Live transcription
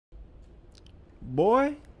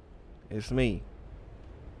Boy, it's me.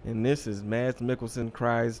 And this is Mads Mikkelsen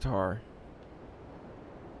Cries Tar.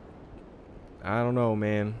 I don't know,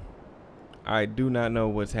 man. I do not know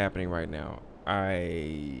what's happening right now.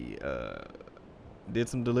 I did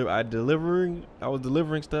some I was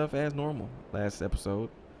delivering stuff as normal last episode.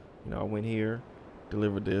 You know, I went here,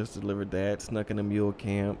 delivered this, delivered that, snuck in a mule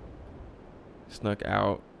camp, snuck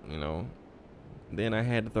out, you know. Then I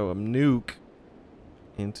had to throw a nuke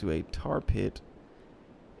into a tar pit,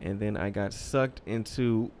 and then I got sucked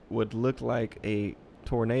into what looked like a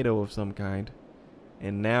tornado of some kind,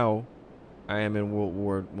 and now I am in World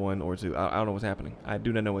War I or II. I don't know what's happening. I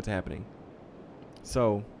do not know what's happening.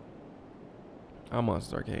 So, I'm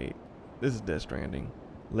Monsters Arcade. This is Death Stranding.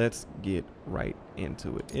 Let's get right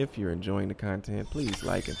into it. If you're enjoying the content, please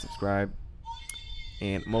like and subscribe.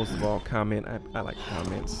 And most of all, comment. I like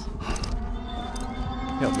comments.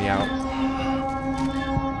 Help me out.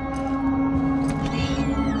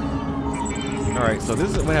 Alright, so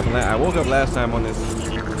this is what happened. I woke up last time on this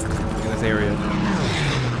area.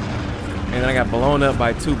 And then I got blown up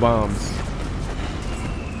by 2 bombs.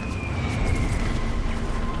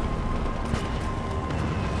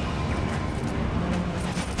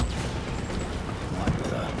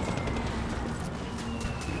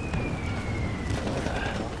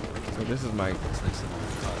 So this is my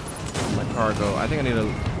cargo. I think I need to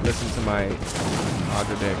listen to my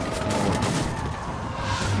audio deck more.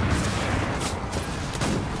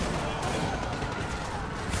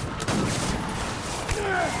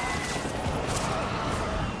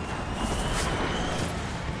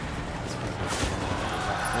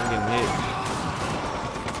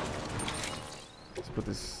 Put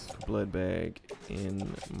this blood bag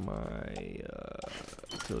in my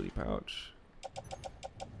utility pouch.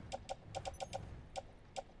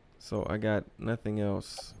 So I got nothing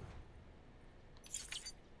else.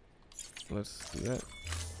 Let's do that.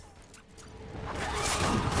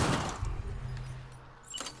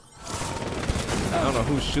 I don't know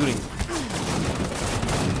who's shooting.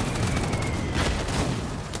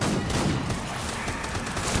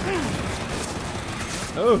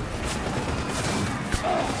 Oh!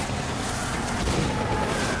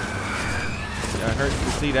 Yeah, I heard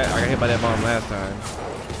you see that. I got hit by that bomb last time.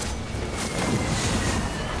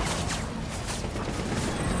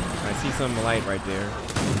 I see some light right there.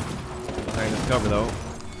 Behind this cover though.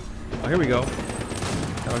 Oh, here we go.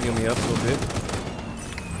 That'll heal me up a little bit.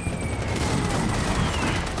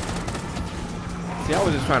 See, I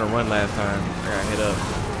was just trying to run last time. I got hit up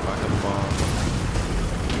by a couple bombs.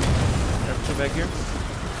 Ever back here?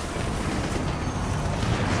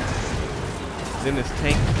 In this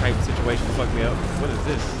tank type situation fucked me up. What is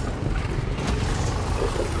this?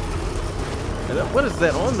 What is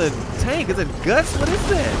that on the tank? Is it guts? What is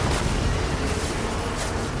that?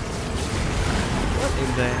 What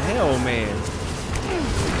in the hell, man?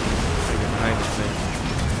 Get behind this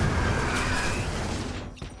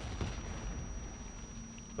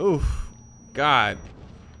thing. Oof. God.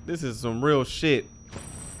 This is some real shit.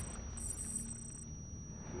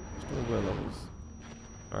 Well levels.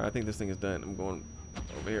 Alright, I think this thing is done. I'm going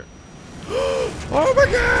over here. Oh my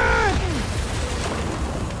god!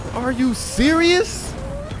 Are you serious?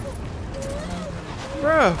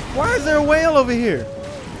 Bruh, why is there a whale over here?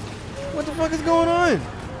 What the fuck is going on?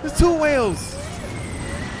 There's 2 whales.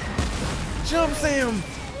 Jump, Sam!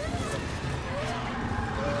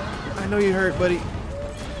 I know you hurt, buddy.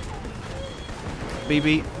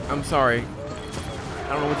 BB, I'm sorry. I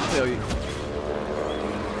don't know what to tell you.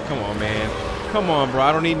 Come on, man. Come on, bro.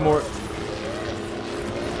 I don't need more. I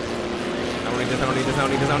don't need this. I don't need this. I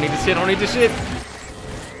don't need this. I don't need this shit. I don't need this shit.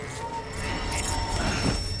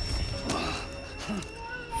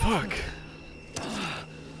 Fuck.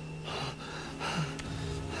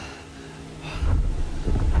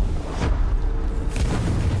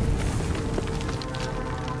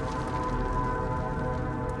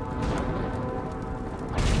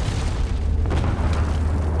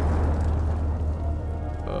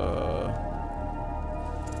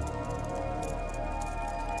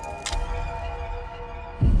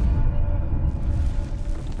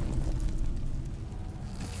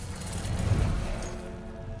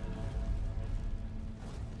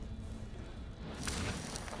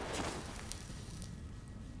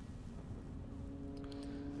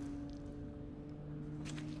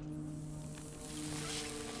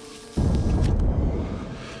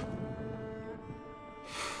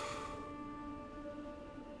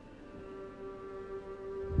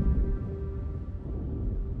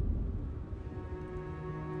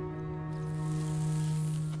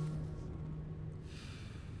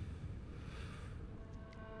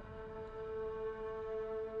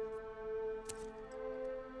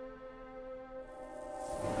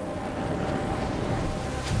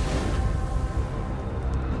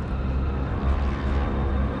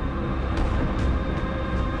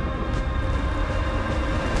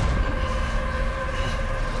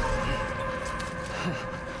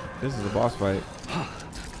 This is a boss fight.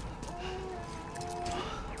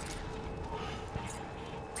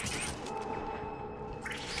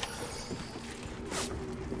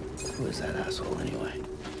 Who is that asshole anyway?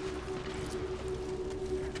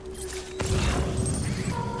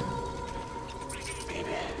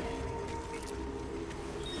 Baby.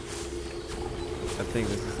 I think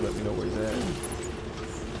this is let me know where he's at.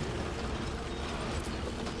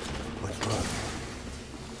 What's wrong?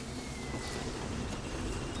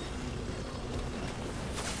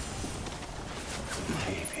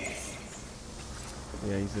 Baby.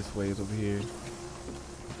 Yeah, he's this way. He's over here.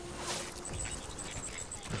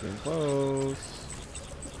 Getting close.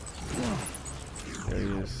 There he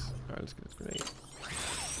is. Alright, let's get this grenade.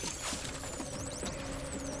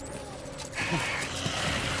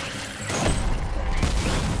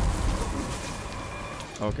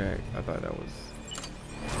 Okay, I thought that was...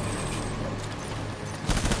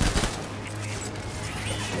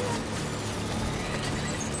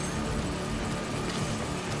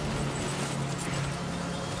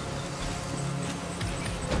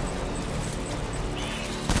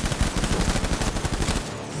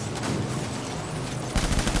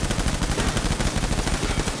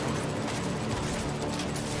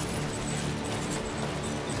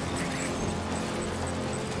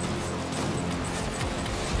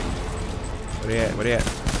 Where they at? Where they at?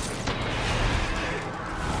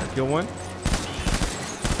 I kill one.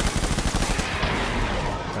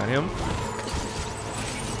 Got him.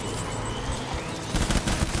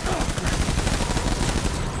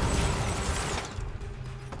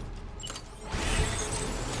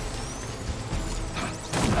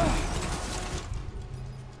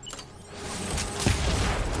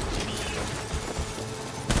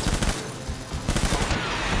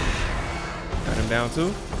 Got him down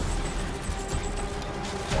too.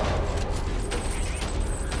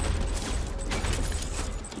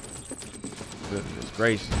 Goodness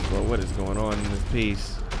gracious, bro, what is going on in this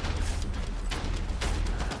piece?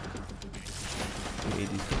 Need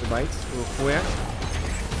these cookie bites real quick.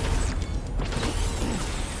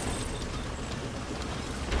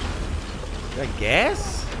 Is that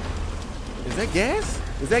gas? Is that gas?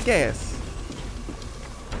 Is that gas?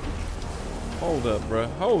 Hold up, bro.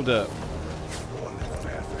 Hold up.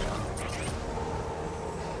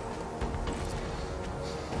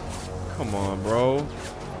 Come on, bro.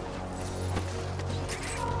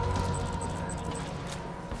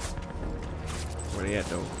 Where they at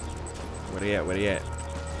though? Where they at? Where they at?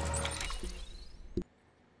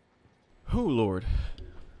 Oh Lord.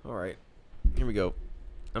 Alright. Here we go.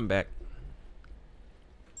 I'm back.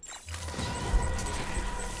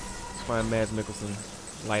 Let's find Mads Mikkelsen.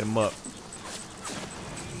 Light him up.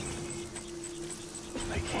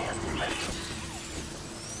 I can't.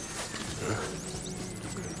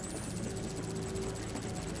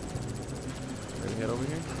 Ready to head over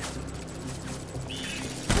here?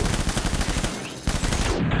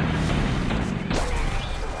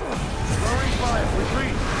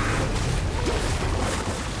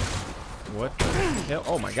 What the hell?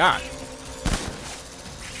 Oh my God.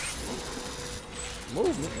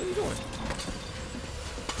 Move, man. What are you doing?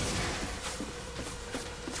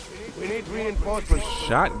 We need reinforcements.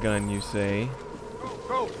 Shotgun, you say?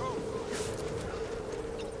 Go.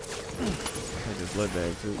 Take this blood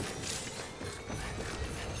bag too.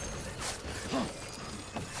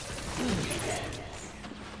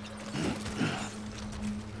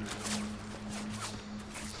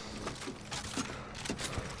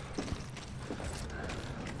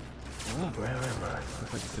 Where am I?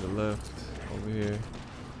 Looks like to the left, over here.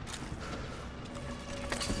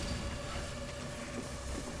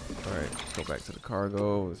 Alright, let's go back to the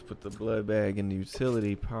cargo. Let's put the blood bag in the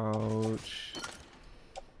utility pouch.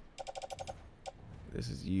 This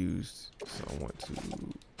is used, so I want to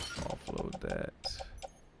offload that.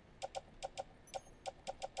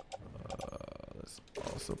 Let's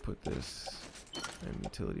also put this in the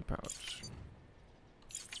utility pouch.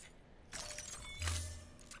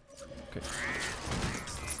 Okay.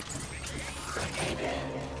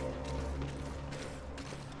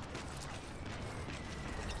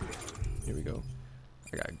 Here we go.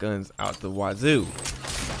 I got guns out the wazoo.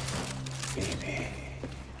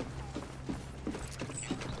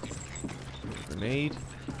 Grenade.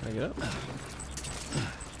 Can I get up?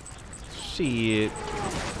 Shit.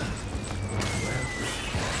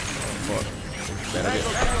 Fuck. Bad idea.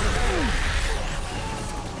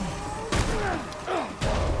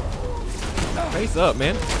 Face up,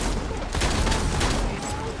 man.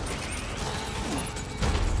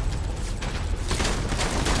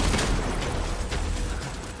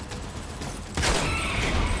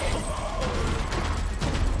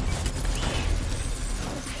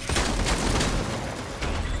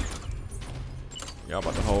 Y'all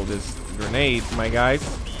about to hold this grenade, my guys.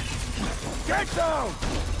 Get down!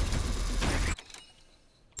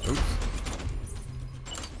 Oops.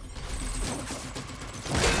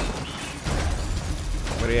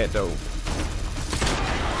 Where they at, though?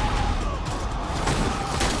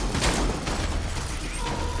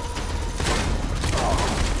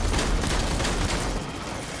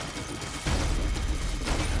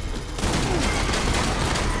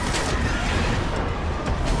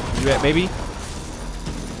 You at, baby?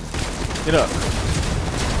 Get up.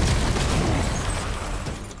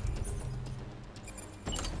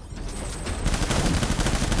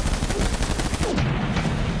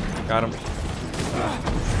 Got him.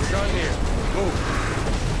 We're done here. Move.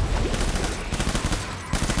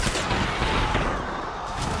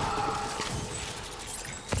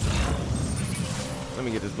 Let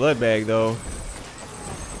me get this blood bag, though.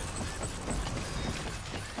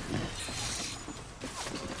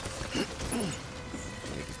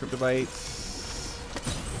 Bites.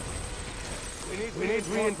 We need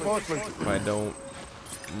reinforcements. If I don't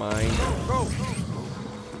mind. Go.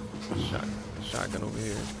 Shotgun over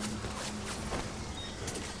here.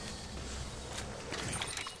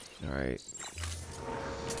 All right.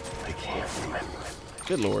 I can't remember.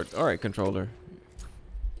 Good lord. All right, controller.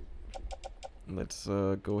 Let's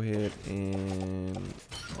go ahead and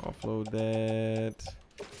offload that.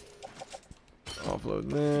 Offload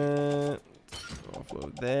that.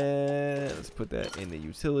 Offload that. Let's put that in the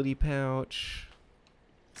utility pouch.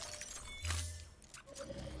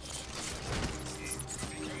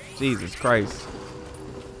 Jesus Christ.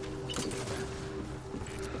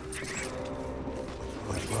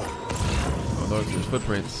 Oh, those are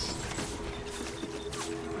footprints.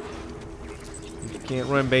 You can't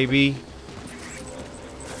run, baby.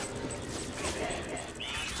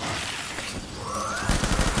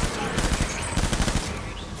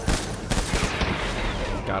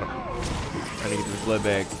 Got him. I need to get this blood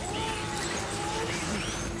bag.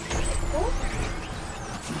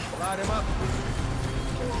 Light him up.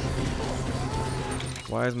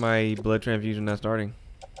 Why is my blood transfusion not starting?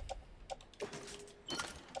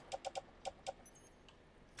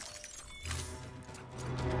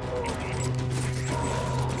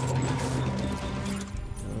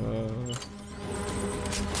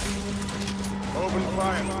 Open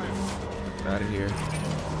fire. Out of here.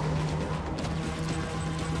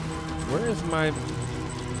 Where is my...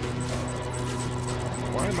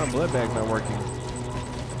 Why is my blood bag not working?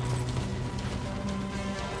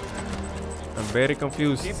 I'm very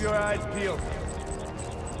confused. Keep your eyes peeled.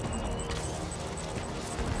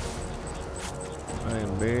 I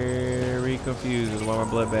am very confused as to why my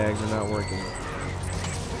blood bags are not working.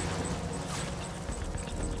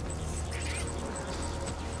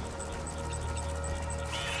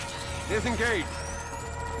 Disengage.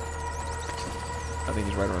 I think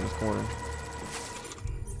he's right around this corner.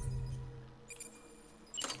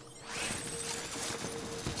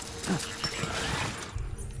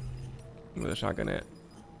 Where's the shotgun at?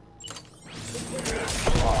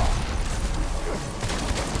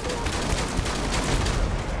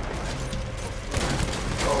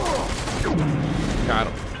 Got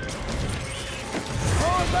him.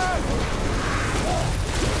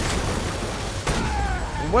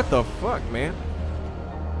 What the fuck, man?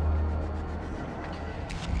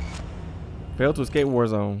 Failed to escape war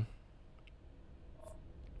zone.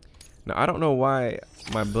 Now I don't know why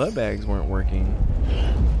my blood bags weren't working.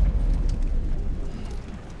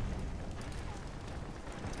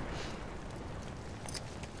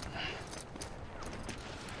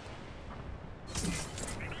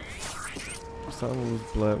 Someone's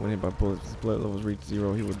blood when hit by bullets. His blood levels reach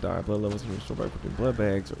 0, he will die. Blood levels can be restored by putting blood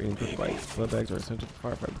bags or any quick bites. Blood bags are essential for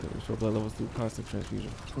firefighting because they restore blood levels through constant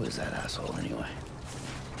transfusion. Who is that asshole anyway?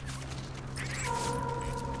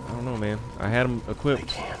 I don't know, man. I had them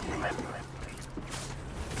equipped.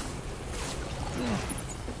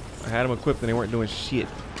 I had them equipped and they weren't doing shit.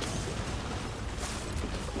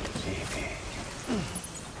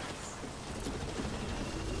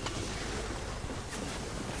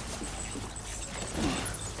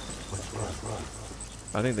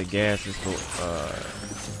 I think the gas is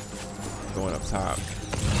going up top.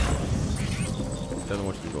 It doesn't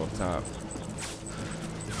want you to go up top.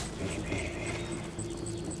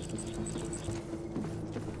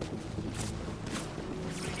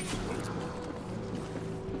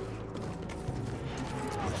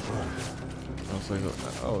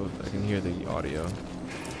 Oh, I can hear the audio.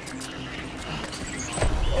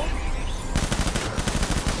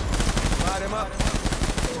 Light him up.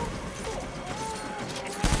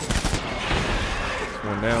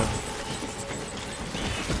 One down.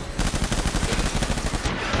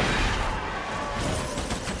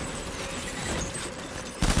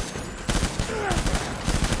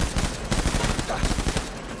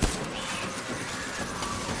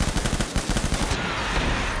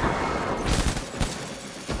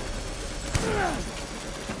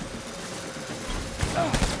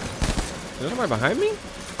 Somebody behind me?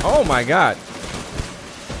 Oh my god.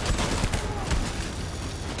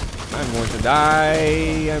 I'm going to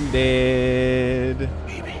die. I'm dead.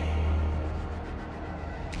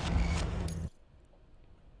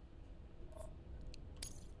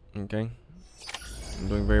 Okay. I'm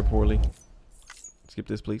doing very poorly. Skip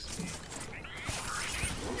this, please.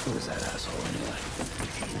 Who is that asshole anyway?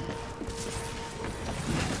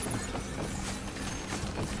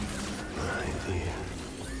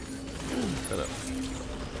 Shut up.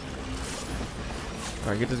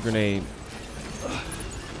 Alright, get this grenade.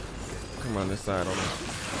 Come on this side on me.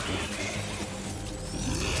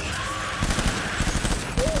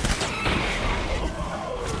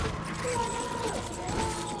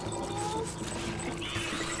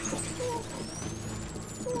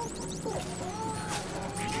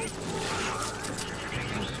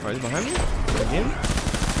 Alright, he's behind me? Again?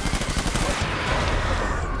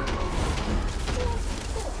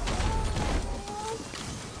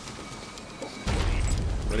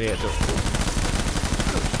 Where they at though?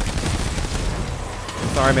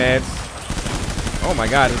 Sorry, Mads. Oh my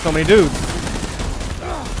god, there's so many dudes.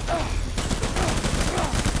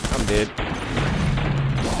 I'm dead.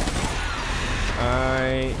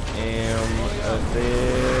 I am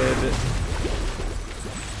dead.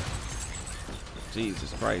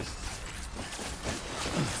 Jesus Christ.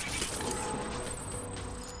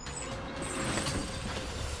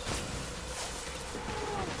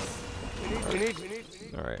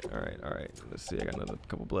 Alright. Let's see, I got another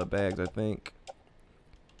couple blood bags, I think.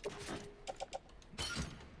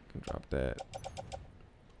 Can drop that.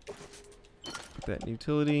 Put that in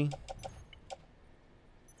utility.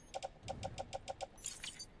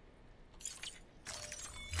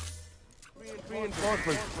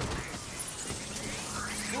 Reinforcements.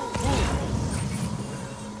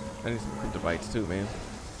 I need some cryptobytes too, man.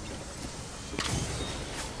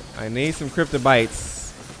 I need some cryptobytes.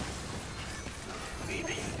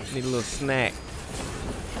 Need a little snack.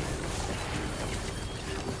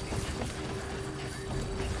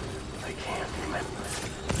 I can't remember.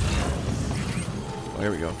 Oh,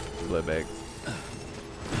 here we go. Blood bag.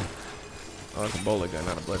 Oh, it's a bowler gun,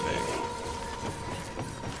 not a blood bag.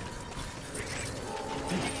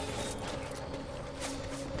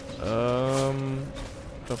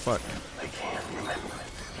 What the fuck? I can't remember.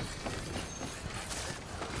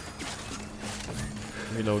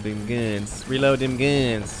 Reload them guns. Reload them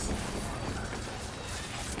guns.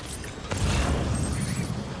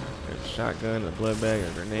 There's a shotgun, a blood bag, a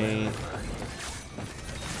grenade.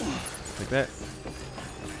 Like that.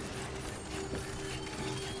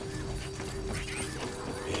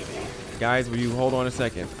 Guys, will you hold on a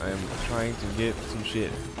second? I am trying to get some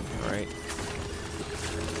shit. Alright.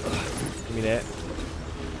 Give me that.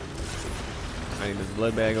 I need this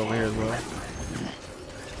blood bag over here as well.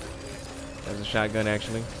 That's a shotgun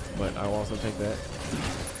actually, but I'll also take that.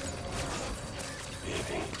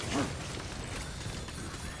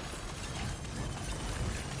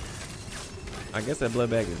 I guess that blood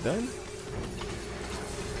bag is done.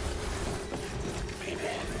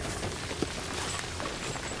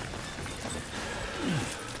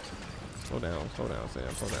 Slow down,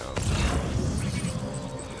 Sam, slow down.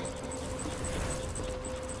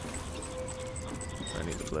 I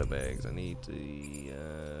need the blood bags. I need the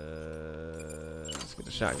let's get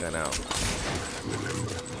the shotgun out.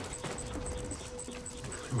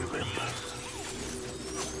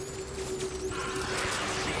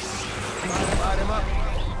 Light him up.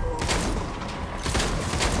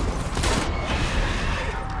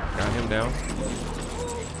 Got him down.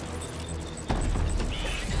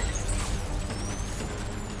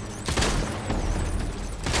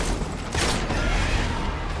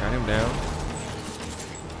 Got him down.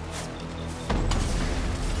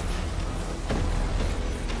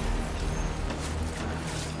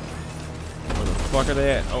 Where the fuck are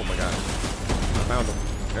they at? Oh my god. I found them.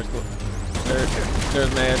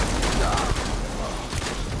 There's Mad.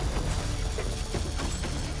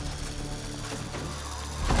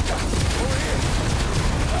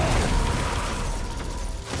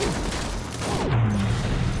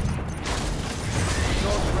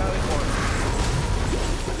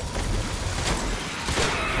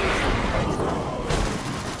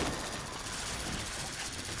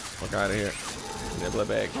 Fuck out of here. Give me that blood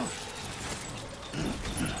bag.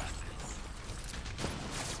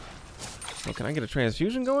 Oh, can I get a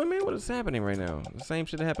transfusion going, man? What is happening right now? The same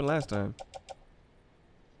shit that happened last time.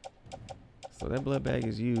 So that blood bag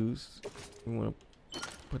is used. We want to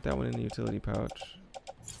put that one in the utility pouch.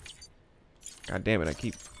 God damn it, I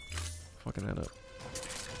keep fucking that up.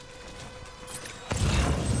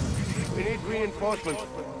 We need reinforcements.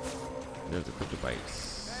 There's the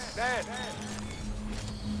cryptobytes. Dad.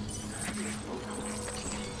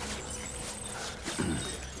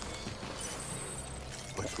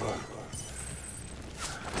 What's wrong?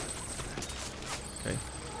 Okay.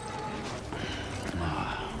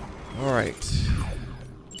 All right.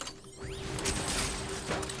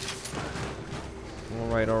 All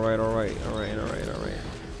right.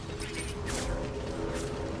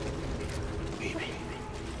 Baby.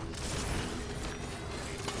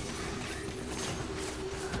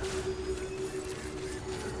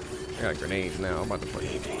 I got grenades now. I'm about to fucking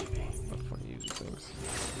use these things.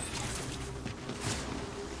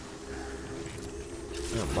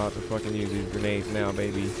 I'm about to fucking use these grenades now,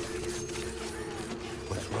 baby.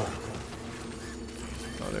 What's wrong?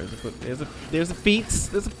 Oh, there's a feats.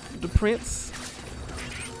 There's the prince.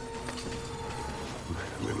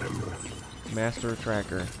 Remember. Master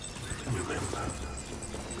tracker. Remember.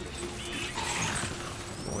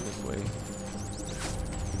 Going this way.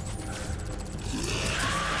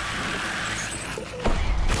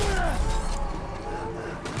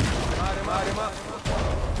 Light him up.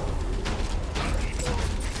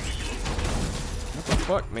 What the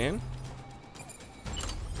fuck, man?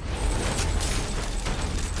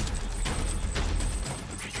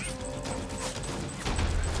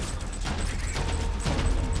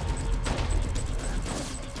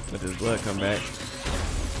 Let this blood come back.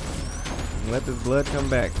 Let this blood come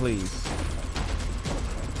back, please.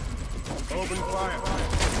 Open fire.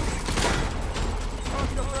 Toss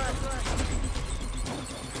the flag.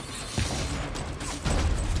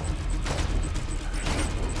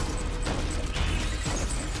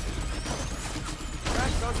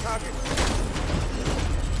 Back on target.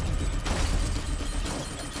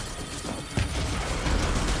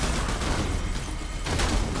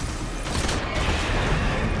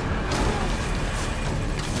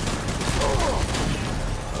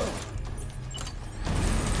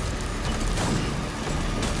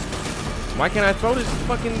 Why can't I throw this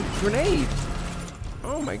fucking grenade?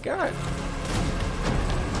 Oh my god.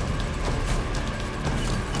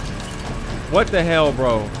 What the hell,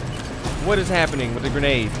 bro? What is happening with the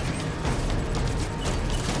grenade?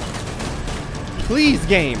 Please,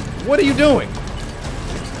 game. What are you doing?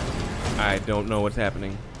 I don't know what's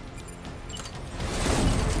happening.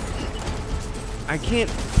 I can't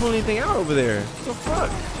pull anything out over there. What the fuck?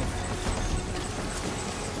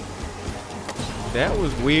 That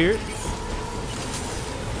was weird.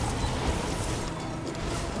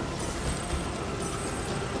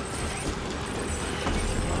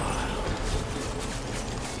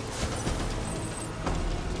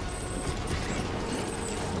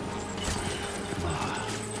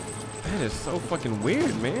 That is so fucking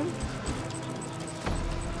weird, man.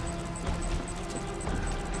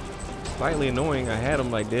 Slightly annoying. I had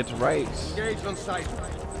him like dead to rights. Engaged on sight.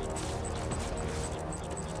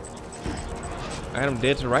 I had him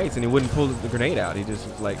dead to rights and he wouldn't pull the grenade out. He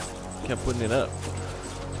just like kept putting it up.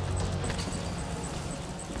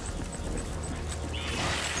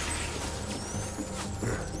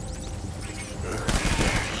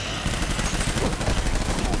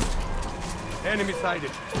 Enemy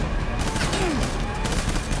sighted.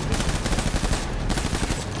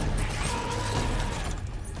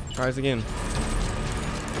 Tries again.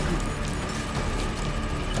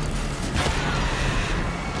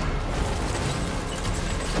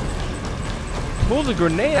 Pull the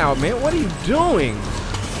grenade out, man. What are you doing?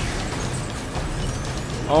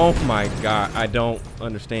 Oh my god. I don't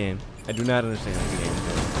understand. I do not understand this game.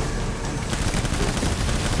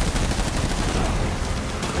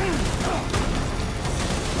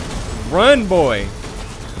 Run, boy.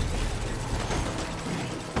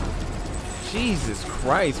 Jesus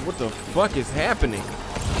Christ. What the fuck is happening?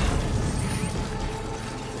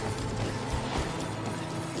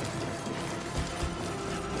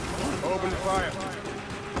 Open fire.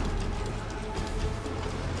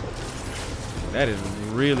 That is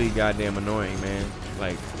really goddamn annoying, man.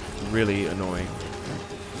 Like, really annoying.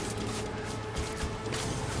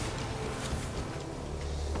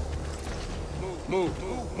 Move.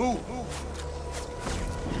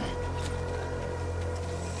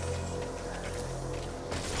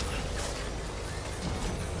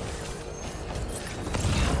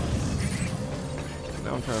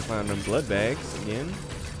 Now I'm trying to find them blood bags again.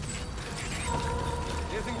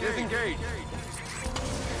 Disengage.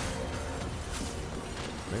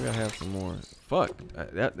 Maybe I have some more. Fuck.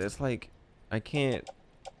 That's like, I can't.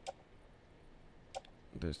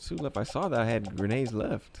 There's 2 left. I saw that I had grenades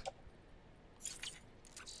left.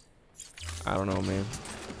 I don't know, man.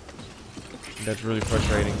 That's really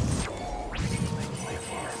frustrating.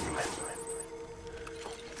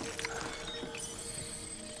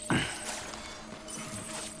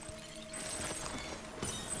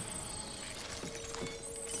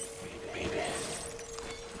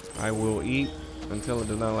 I will eat until it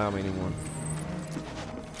does not allow me anymore.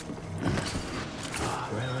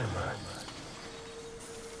 Where am I?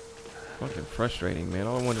 Fucking frustrating, man.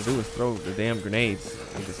 All I wanted to do was throw the damn grenades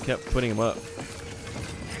and just kept putting them up.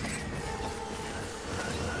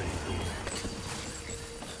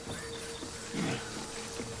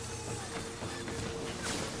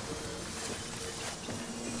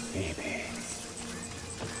 Maybe.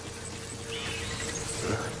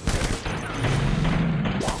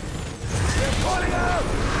 They're calling out!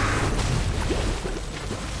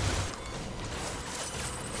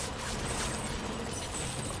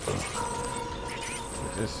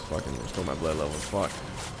 Just fucking restore my blood levels. Fuck.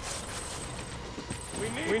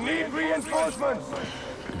 We need reinforcements!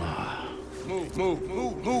 Move.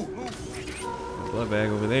 Blood bag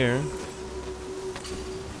over there.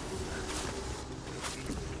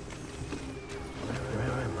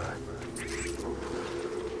 Where am I?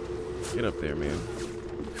 Get up there, man.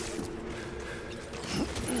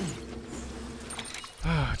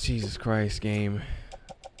 Ah, Jesus Christ, game.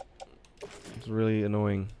 It's really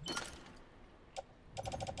annoying.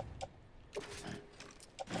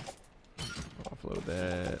 Offload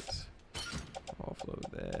that. Offload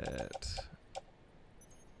that.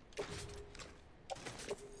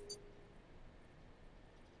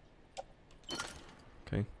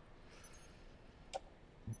 Okay.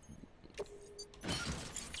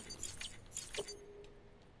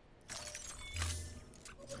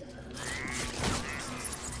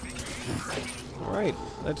 All right,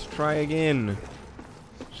 let's try again,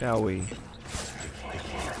 shall we?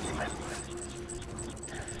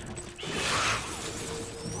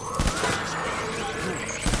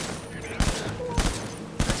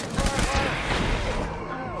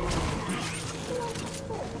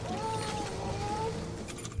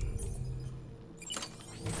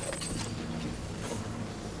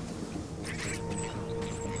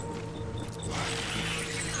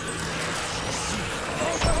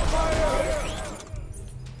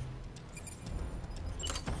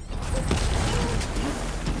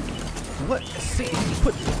 What? See,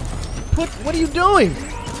 what are you doing?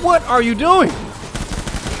 What are you doing?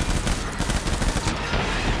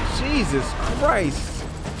 Jesus Christ.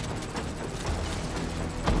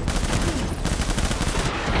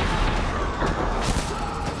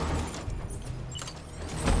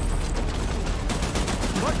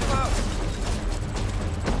 Watch them out!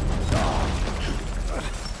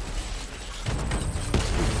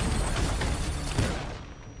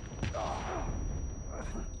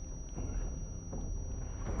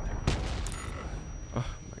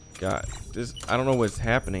 God, this, I don't know what's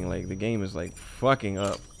happening. Like, the game is like fucking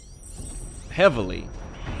up heavily.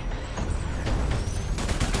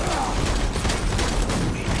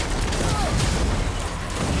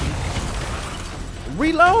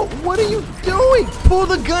 Reload? What are you doing? Pull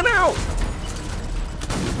the gun out.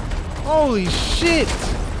 Holy shit.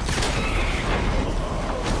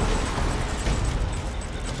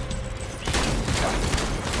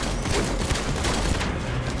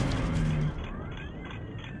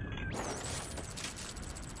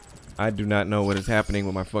 I do not know what is happening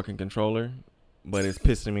with my fucking controller, but it's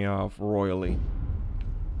pissing me off royally.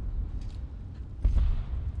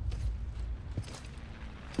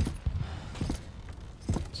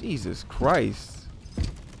 Jesus Christ.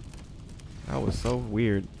 That was so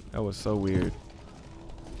weird. That was so weird.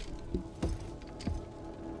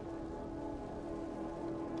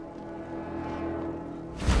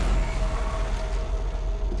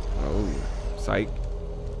 Oh, psych.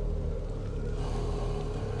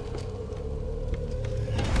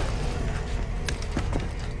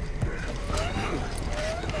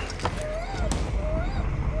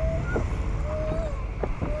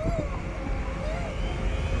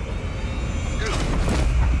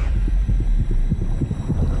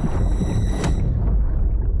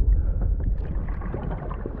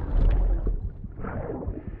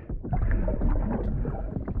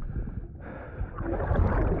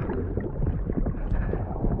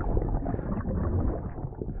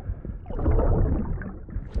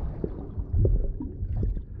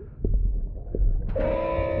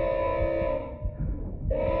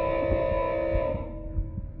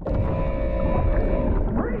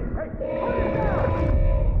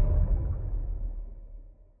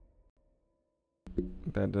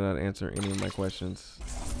 That did not answer any of my questions.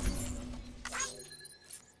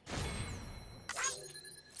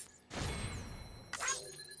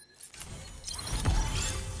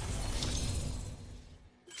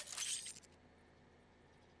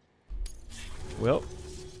 Well,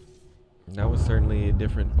 that was certainly a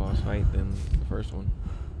different boss fight than the first one.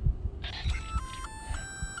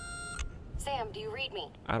 Sam, Sam, do you read me?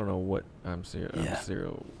 I don't know what I'm still Everything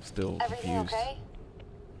confused. okay?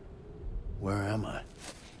 Where am I?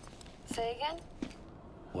 Say again?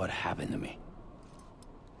 What happened to me?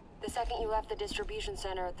 The second you left the distribution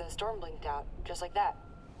center, the storm blinked out, just like that.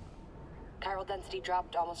 Chiral density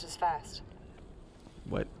dropped almost as fast.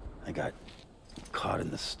 What? I got caught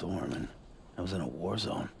in the storm and I was in a war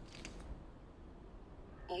zone.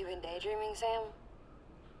 You been daydreaming, Sam?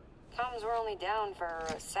 Comms were only down for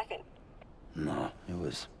a second. No, it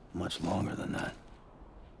was much longer than that.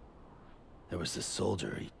 There was this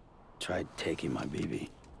soldier, he tried taking my BB.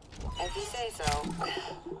 If you say so.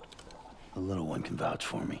 The little one can vouch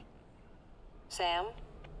for me. Sam?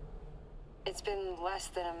 It's been less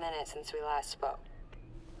than a minute since we last spoke.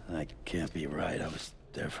 That can't be right. I was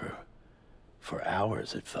there for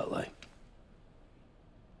hours, it felt like.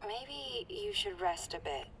 Maybe you should rest a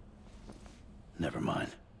bit. Never mind.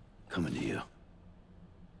 Coming to you.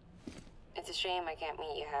 It's a shame I can't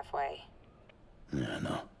meet you halfway. Yeah, I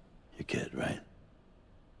know. Your kid, right?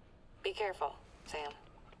 Be careful, Sam.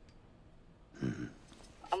 Mm-hmm.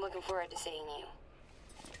 I'm looking forward to seeing you.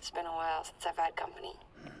 It's been a while since I've had company.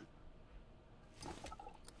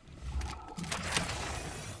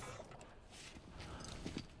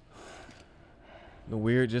 The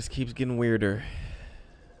weird just keeps getting weirder.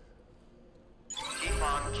 Keep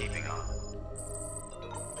on keeping on.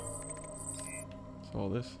 What's all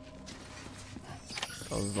this?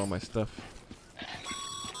 Oh, this is all my stuff.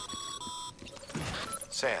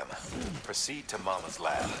 Sam, proceed to Mama's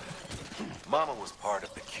lab. Mama was part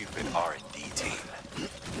of the Cupid R&D team.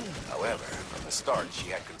 However, from the start, she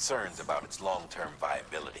had concerns about its long-term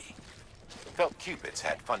viability. Felt Cupids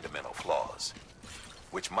had fundamental flaws,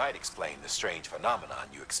 which might explain the strange phenomenon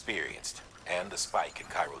you experienced and the spike in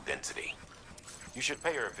chiral density. You should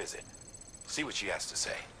pay her a visit. See what she has to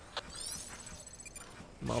say.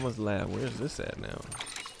 Mama's lab. Where's this at now?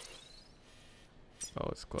 Oh,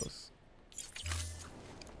 it's close.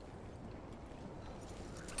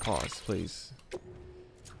 Pause, please.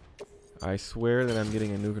 I swear that I'm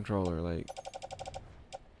getting a new controller, like,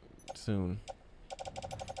 soon.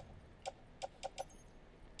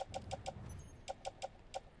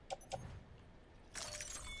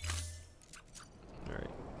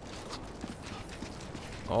 Alright.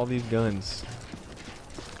 All these guns.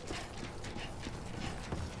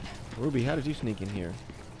 Ruby, how did you sneak in here?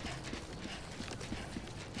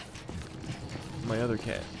 My other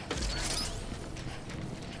cat.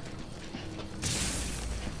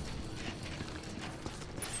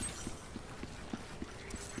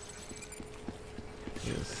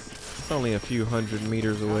 Yes. It's only a few hundred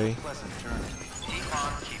meters away. Pleasant journey. Keep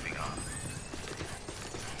on keeping on.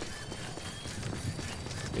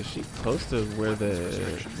 Is she close to where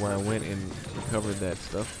I went and recovered that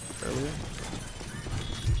stuff earlier?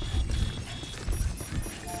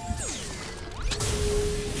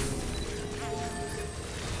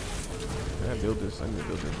 I build this. I need to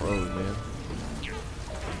build this road, man.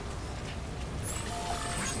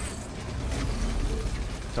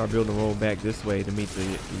 Start building a road back this way to meet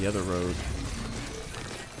the other road.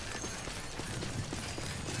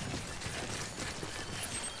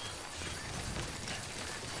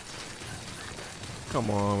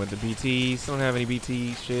 Come on with the BTs. Don't have any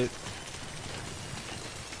BT shit.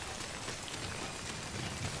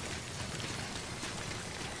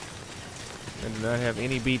 I do not have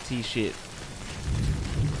any BT shit.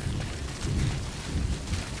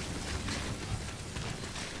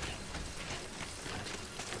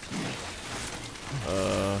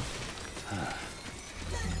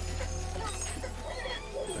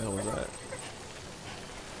 What the hell was that?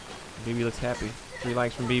 BB looks happy. 3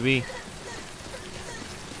 likes from BB.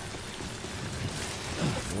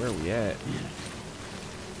 Where are we at?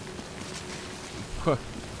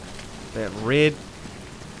 That red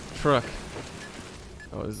truck.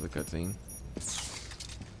 Oh, this is a cutscene.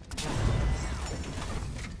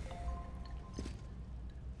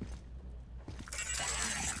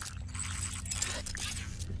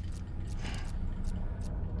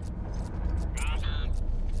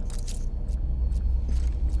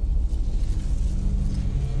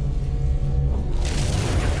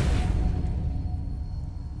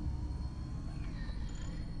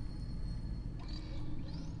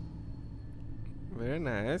 Very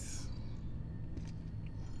nice.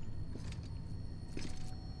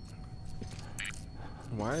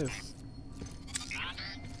 Why is...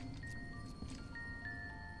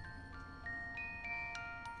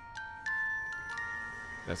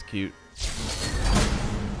 That's cute.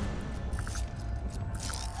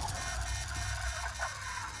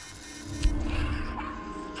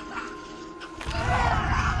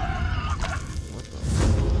 What the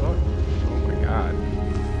fuck? Oh my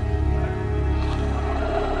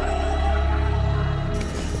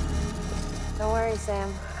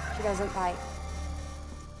Sam. She doesn't bite.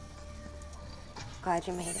 Glad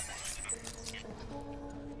you made it.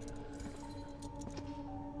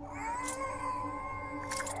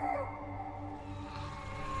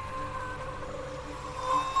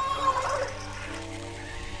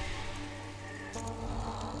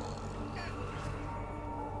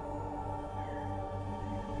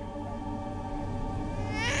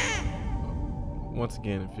 Once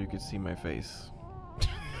again, if you could see my face.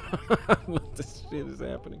 What this shit is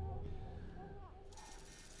happening?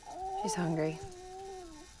 She's hungry.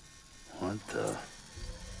 What the?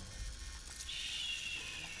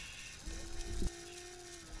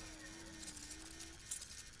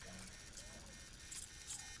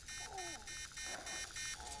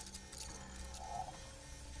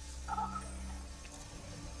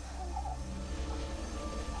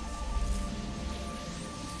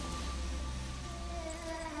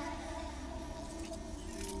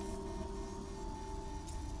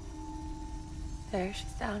 There,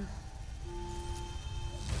 she's down.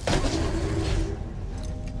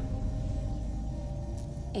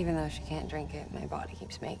 Even though she can't drink it, my body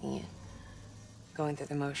keeps making it. Going through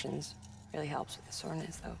the motions really helps with the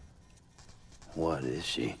soreness, though. What is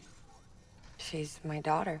she? She's my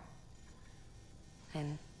daughter.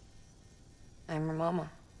 And I'm her mama.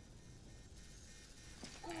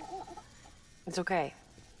 It's okay.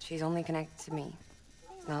 She's only connected to me.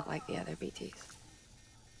 It's not like the other BTs. You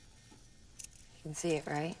can see it,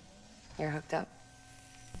 right? You're hooked up.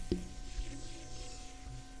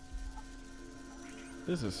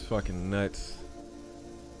 This is fucking nuts.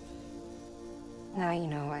 Now you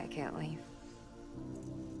know why I can't leave.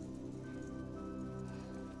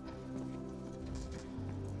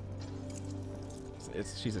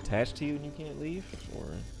 She's attached to you and you can't leave? Or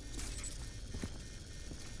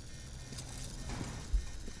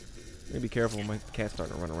maybe be careful when my cat's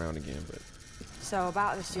starting to run around again, but So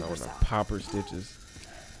about the I super don't wanna cell. pop her stitches.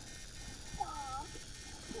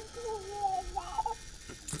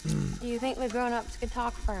 Do you think the grown-ups could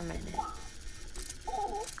talk for a minute?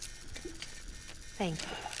 Thank you.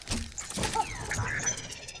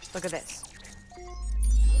 Look at this.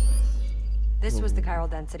 This was the chiral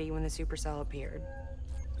density when the supercell appeared.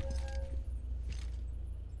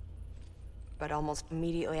 But almost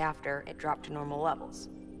immediately after, it dropped to normal levels.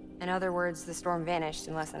 In other words, the storm vanished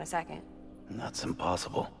in less than a second. That's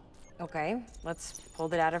impossible. Okay, let's pull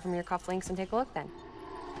the data from your cufflinks and take a look then.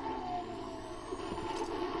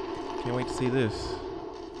 Can't wait to see this.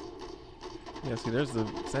 Yeah, see, there's the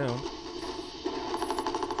sound.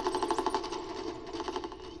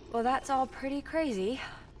 Well, that's all pretty crazy,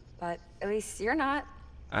 but at least you're not.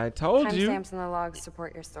 I told you. Timestamps in the logs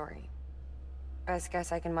support your story. Best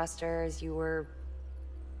guess I can muster is you were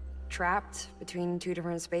trapped between two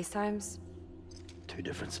different spacetimes. Two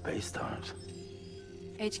different space times.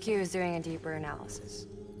 HQ is doing a deeper analysis.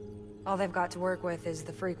 All they've got to work with is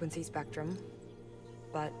the frequency spectrum,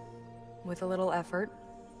 but with a little effort,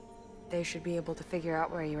 they should be able to figure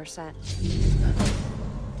out where you were sent.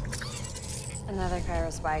 Another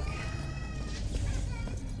chiral spike.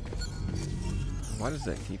 Why does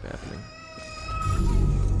that keep happening?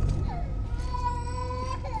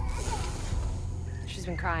 She's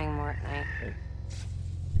been crying more at night. Okay.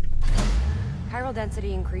 Chiral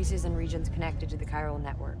density increases in regions connected to the chiral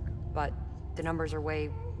network, but the numbers are way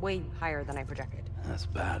higher than I projected. That's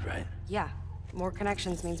bad, right? Yeah, more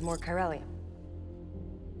connections means more chiralium.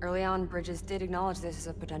 Early on, Bridges did acknowledge this as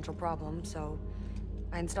a potential problem, so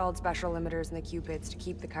I installed special limiters in the Cupids to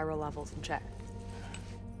keep the chiral levels in check.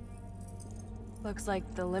 Looks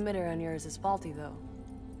like the limiter on yours is faulty, though.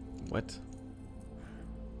 What?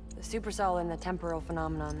 The supercell and the temporal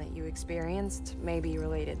phenomenon that you experienced may be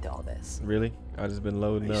related to all this. Really? I've just been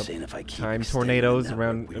loading Are you up saying if I keep time extending tornadoes the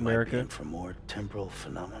around network, we might be America? in for more temporal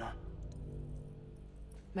phenomena?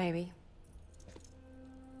 Maybe.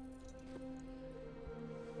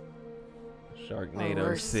 Sharknado Or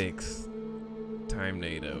worse. 6.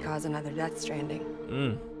 Timenado. Cause another death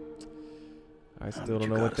stranding. I still but don't you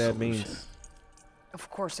know got what a that solution. means. Of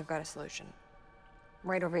course I've got a solution.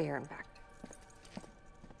 Right over here, in fact.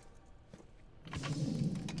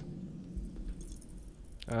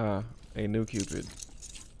 Ah, a new Cupid.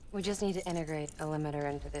 We just need to integrate a limiter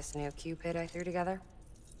into this new Cupid I threw together.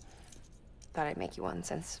 Thought I'd make you one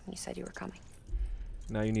since you said you were coming.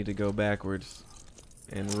 Now you need to go backwards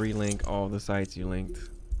and relink all the sites you linked.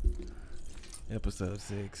 Episode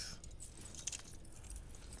 6.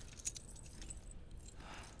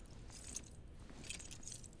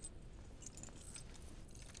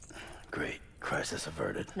 Great. Crisis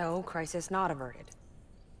averted. No, crisis not averted.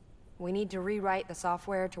 We need to rewrite the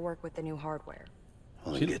software to work with the new hardware.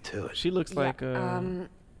 Well, then get to it. She looks like No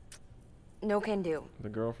can do. the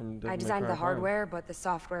girl from Devil I May designed Cry the 5. hardware, but the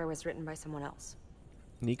software was written by someone else.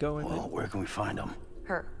 Nico, I Well, think. where can we find him?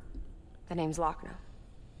 Her. The name's Lochner.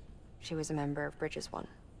 She was a member of Bridges 1.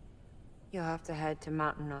 You'll have to head to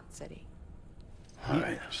Mountain Knot City. All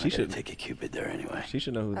right. She I should gotta take a Cupid there anyway. She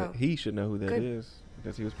should know who that. He should know who that Good. is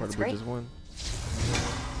because he was part That's of Bridges great. 1.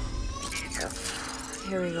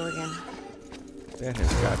 Here we go again. That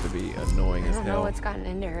has got to be annoying I as don't know hell. what's gotten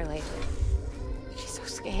into her lately. She's so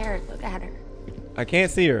scared. Look at her. I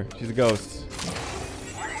can't see her. She's a ghost.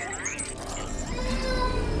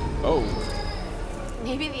 Oh.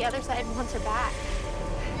 Maybe the other side wants her back.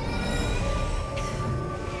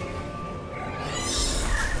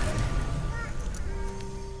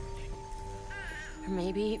 Or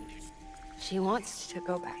maybe she wants to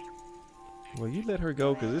go back. Well, you let her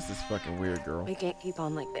go because this is fucking weird, girl. We can't keep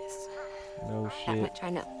on like this. No That shit. much I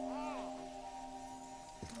know.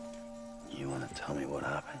 You want to tell me what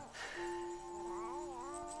happened?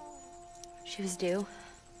 She was due.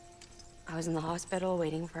 I was in the hospital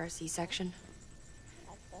waiting for a C-section.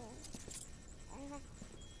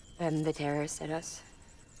 Then the terrorists hit us.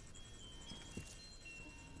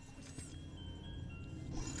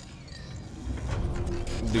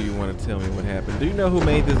 Do you want to tell me what happened? Do you know who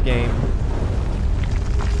made this game?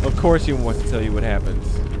 Of course he wants to tell you what happens.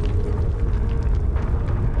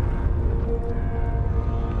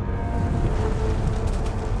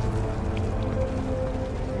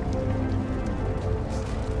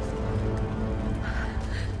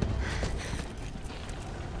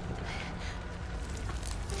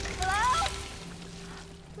 Hello?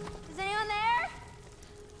 Is anyone there?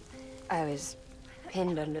 I was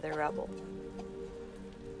pinned under the rubble.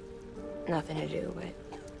 Nothing to do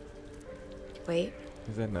but wait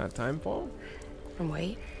Is that not Timefall? and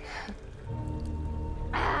wait.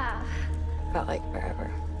 Felt like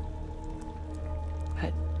forever.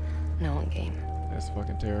 But no one came. That's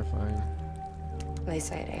fucking terrifying. They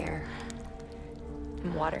said air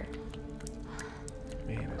and water.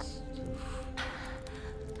 Man, it's...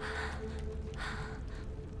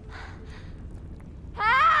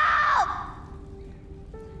 Help!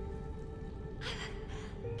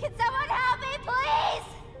 Can someone help me, please?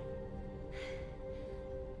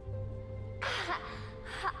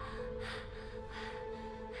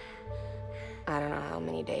 I don't know how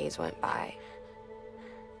many days went by.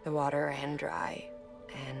 The water ran dry,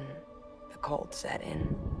 and the cold set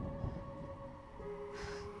in.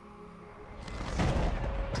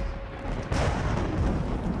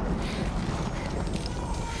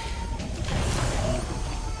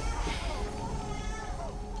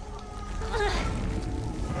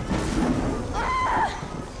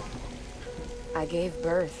 I gave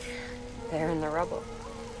birth there in the rubble.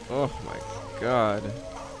 Oh my god.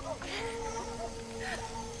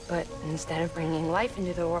 But instead of bringing life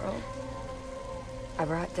into the world, I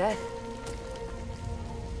brought death.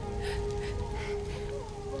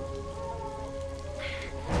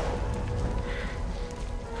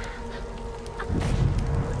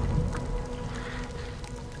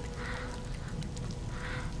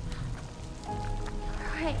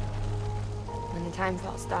 Right. When the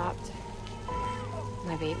timefall stopped,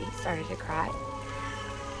 my baby started to cry.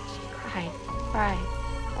 She cried, cried,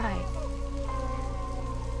 cried.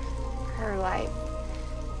 Her life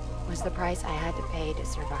was the price I had to pay to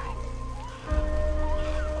survive.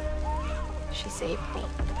 She saved me.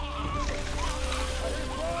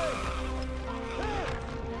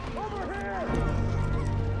 Over here!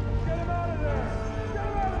 Get him out of there! Get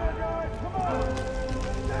him out of there, guys! Come on!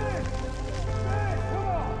 Dennis! Dennis, come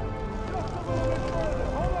on! Just a little bit further.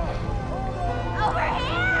 Hold on! Hold on! Over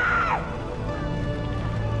here!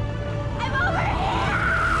 I'm over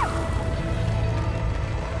here!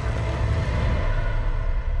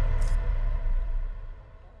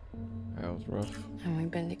 That was rough. And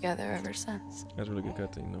we've been together ever since. That's a really good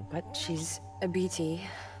cutscene, though. But she's a BT.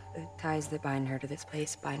 The ties that bind her to this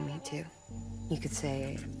place bind me too. You could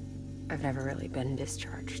say I've never really been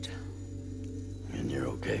discharged. And you're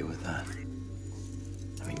okay with that?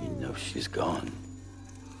 I mean, you know she's gone.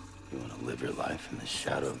 You want to live your life in the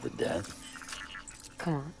shadow of the dead?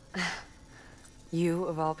 Come on. You,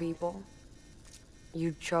 of all people,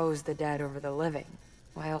 you chose the dead over the living.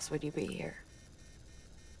 Why else would you be here?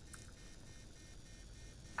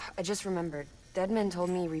 I just remembered. Dead men told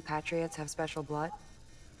me repatriates have special blood.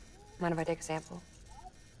 Mind if I take a sample?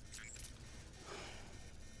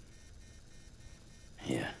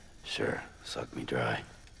 Yeah, sure. Suck me dry.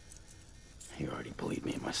 You already bleed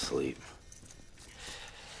me in my sleep.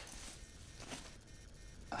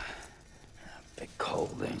 Big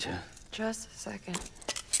cold, ain't you? Just a second.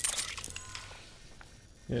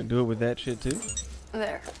 Yeah, do it with that shit too.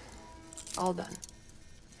 There. All done.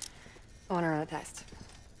 I want to run a test.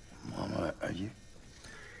 Mama, are you?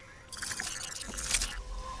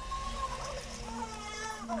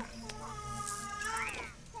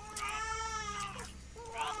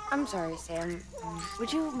 I'm sorry, Sam.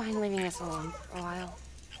 Would you mind leaving us alone for a while?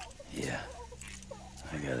 Yeah.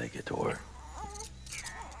 I gotta get to work.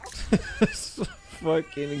 This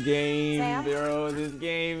fucking game, Sam? bro. This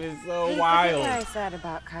game is so Hey, wild. forget what I said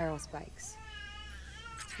about chiral spikes.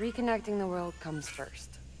 Reconnecting the world comes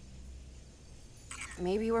first.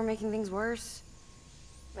 Maybe we're making things worse.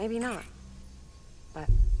 Maybe not. But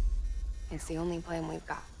it's the only plan we've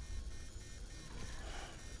got.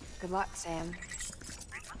 Good luck, Sam.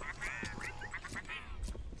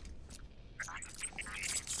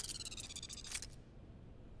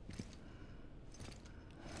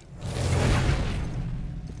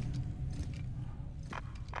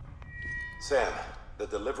 Sam, the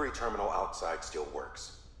delivery terminal outside still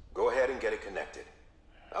works. Go ahead and get it connected.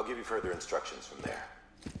 I'll give you further instructions from there.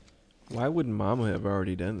 Why wouldn't Mama have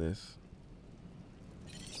already done this?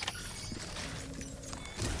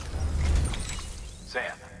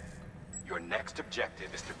 Sam, your next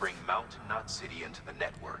objective is to bring Mountain Knot City into the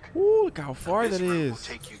network. Ooh, look how far This that route will is.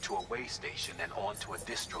 take you to a way station and on to a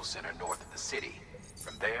distro center north of the city.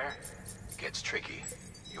 From there, it gets tricky.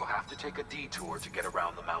 You'll have to take a detour to get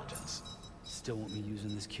around the mountains. Still want me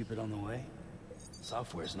using this Cupid on the way?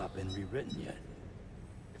 Software's not been rewritten yet.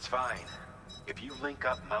 It's fine. If you link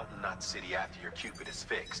up Mountain Knot City after your Cupid is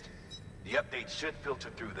fixed, the update should filter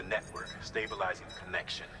through the network, stabilizing the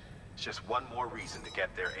connection. It's just one more reason to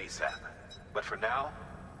get there ASAP. But for now,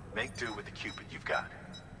 make do with the Cupid you've got.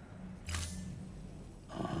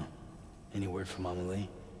 Any word from Mama Lee?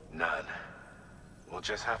 None. We'll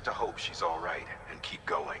just have to hope she's all right and keep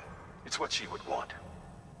going. It's what she would want.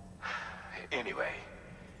 Anyway,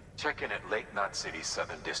 check in at Lake Knot City's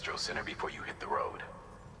Southern Distro Center before you hit the road.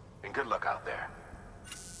 And good luck out there.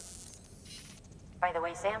 By the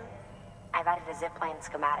way, Sam, I've added a zipline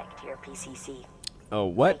schematic to your PCC. Oh,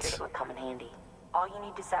 Figured what? it would come in handy. All you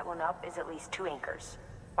need to set one up is at least 2 anchors.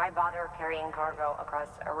 Why bother carrying cargo across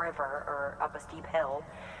a river or up a steep hill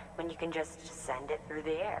when you can just send it through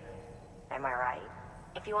the air? Am I right?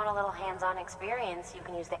 If you want a little hands-on experience, you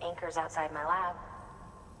can use the anchors outside my lab.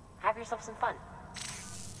 Have yourself some fun.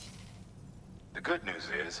 The good news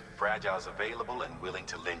is, Fragile's available and willing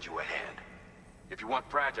to lend you a hand. If you want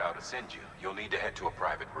Fragile to send you, you'll need to head to a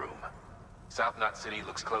private room. South Knot City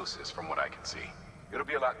looks closest from what I can see. It'll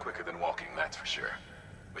be a lot quicker than walking, that's for sure.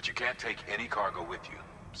 But you can't take any cargo with you,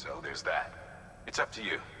 so there's that. It's up to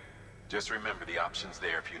you. Just remember the option's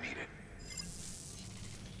there if you need it.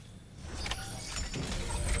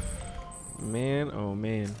 Man, oh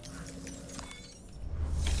man.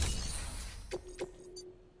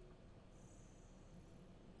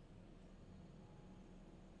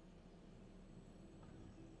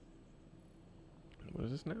 What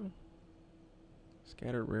is this now?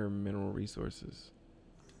 Scattered rare mineral resources.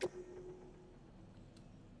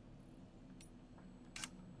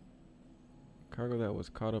 Cargo that was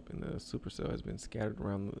caught up in the supercell has been scattered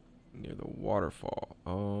around near the waterfall.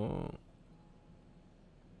 Oh.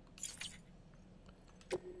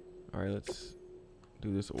 Alright, let's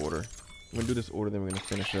do this order. I'm gonna do this order, then we're gonna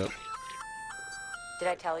finish up. Did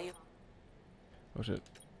I tell you? Oh shit.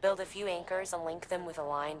 Build a few anchors and link them with a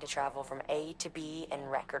line to travel from A to B in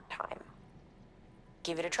record time.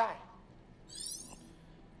 Give it a try.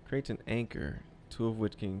 Creates an anchor, 2 of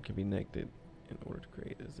which can be connected in order to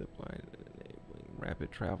create a zipline enabling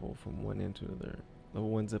rapid travel from one end to the other. Level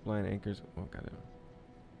 1 zipline anchors. Oh, got it.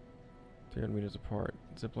 300 meters apart.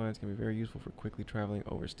 Ziplines can be very useful for quickly traveling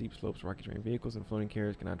over steep slopes. Rocky terrain vehicles and floating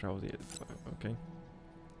carriers cannot travel the okay.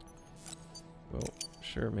 Well,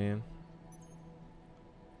 sure, man.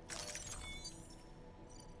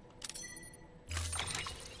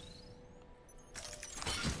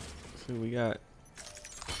 Let's see what we got.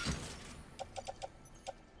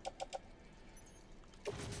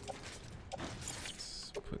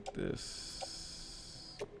 Let's put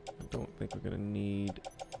this. I don't think we're gonna need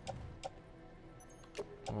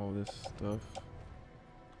all this stuff.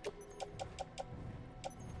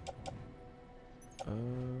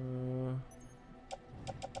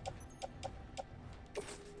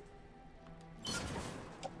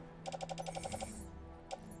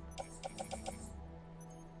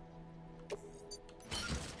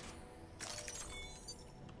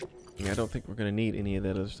 Yeah, I don't think we're gonna need any of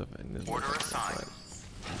that other stuff in this. Order assigned.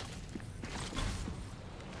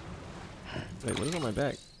 Wait, what is on my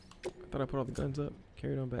back? I thought I put all the guns up.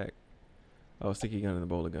 Carried on back. Oh, sticky gun and the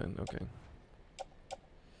bowler gun. Okay.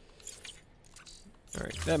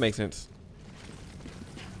 Alright, that makes sense.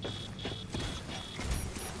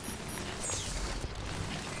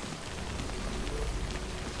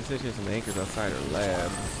 It says she has some anchors outside her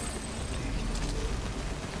lab.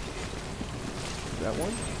 Is that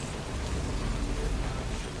one?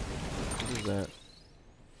 What is that?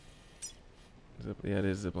 Yeah, it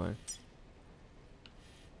is zipline.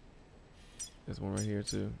 There's one right here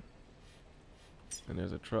too. And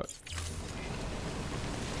there's a truck.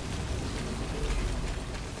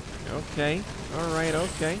 Okay. Alright,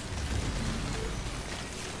 okay.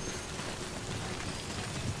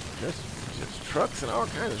 There's just trucks and all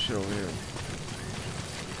kinds of shit over here.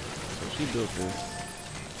 So she built this.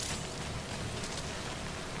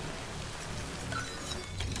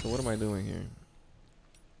 So what am I doing here?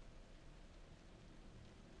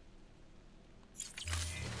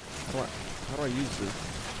 How do I use this?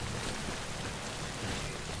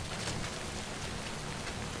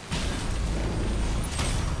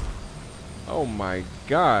 Oh my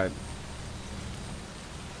god.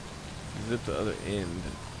 Zip the other end.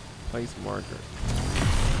 Place marker.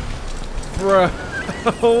 Bruh.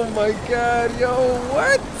 Oh my god, yo,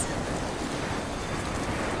 what?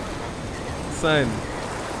 Son.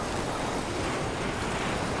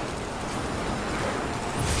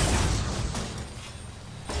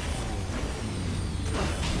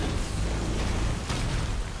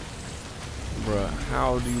 Bruh,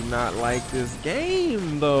 how do you not like this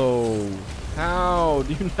game though? How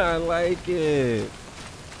do you not like it?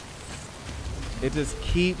 It just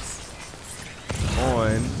keeps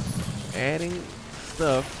on adding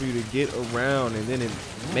stuff for you to get around, and then it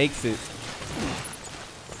makes it.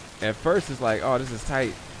 At first it's like, oh, this is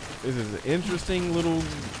tight. This is an interesting little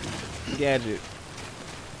gadget.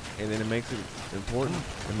 And then it makes it important.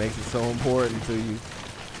 It makes it so important to you.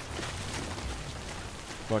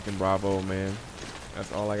 Fucking bravo, man.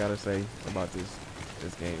 That's all I gotta say about this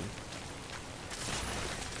game.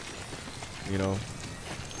 You know?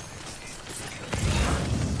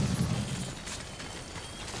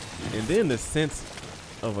 And then the sense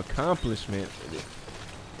of accomplishment.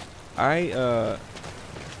 I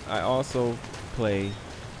also play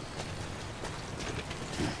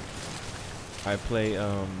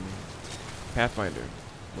Pathfinder,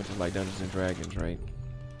 which is like Dungeons and Dragons, right?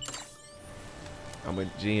 I'm a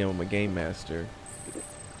GM, I'm a game master,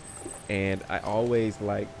 and I always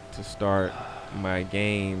like to start my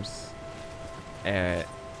games at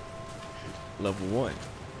level 1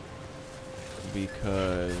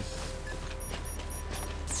 because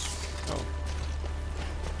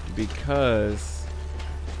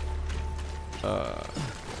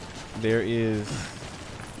there is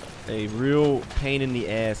a real pain in the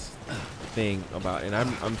ass thing about, and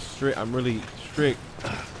I'm really strict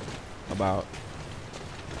about,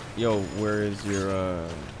 yo, where is your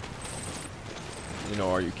you know,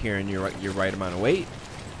 are you carrying your right amount of weight?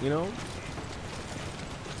 You know,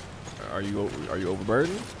 are you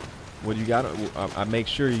overburdened? What do you got? I make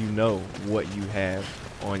sure you know what you have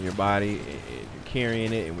on your body, and you're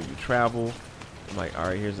carrying it, and when you travel, I'm like, all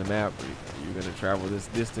right, here's a map. You're gonna travel this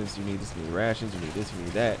distance. You need this many rations. You need this. You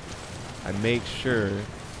need that. I make sure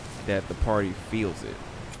that the party feels it,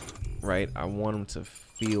 right? I want them to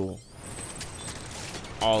feel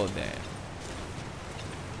all of that.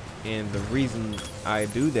 And the reason I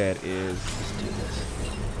do that is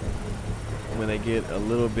when they get a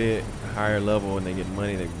little bit higher level and they get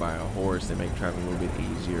money, they can buy a horse, they make traveling a little bit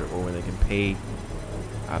easier, or when they can pay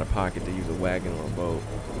out of pocket to use a wagon or a boat.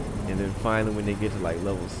 And then finally when they get to like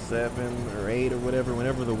level 7 or 8 or whatever,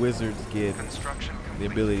 whenever the wizards get the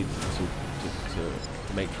ability to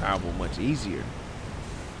make travel much easier,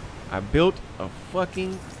 I built a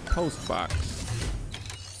fucking post box.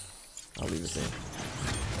 I'll leave it there.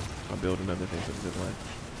 I'll build another thing for the zipline.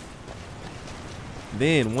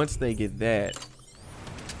 Then once they get that,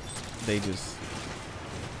 they just,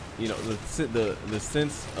 you know, the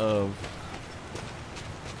sense of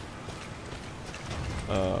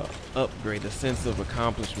upgrade, the sense of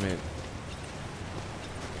accomplishment,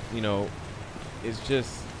 you know, is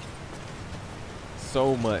just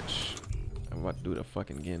so much. I'm about to do it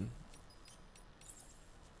fucking again.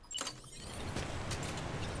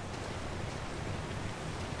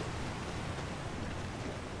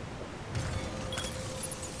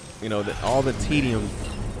 You know, all the tedium,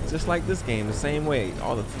 just like this game, the same way.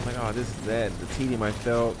 All the like, oh, this is that. The tedium I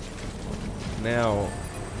felt. Now,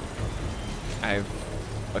 I've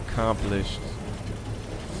accomplished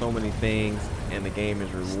so many things, and the game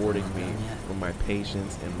is rewarding me for my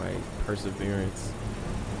patience and my perseverance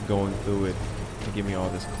going through it to give me all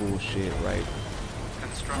this cool shit, right?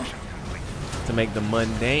 Construction complete. To make the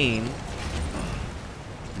mundane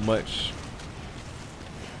much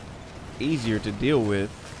easier to deal with,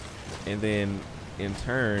 and then in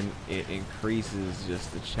turn it increases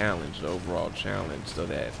just the challenge, the overall challenge, so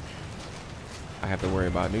that I have to worry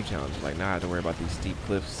about new challenges. Like now I have to worry about these steep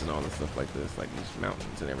cliffs and all this stuff like this, like these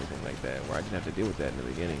mountains and everything like that, where I didn't have to deal with that in the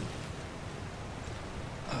beginning.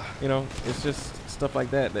 You know, it's just stuff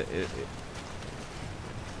like that that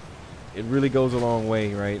it really goes a long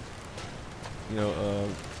way, right? You know,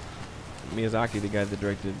 Miyazaki, the guy that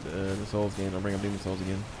directed the Souls game, I'll bring up Demon Souls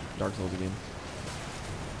again, Dark Souls again.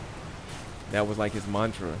 That was like his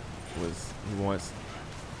mantra, was he wants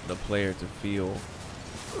the player to feel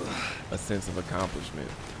a sense of accomplishment.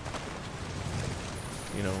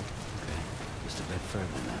 You know? Okay, just a bit further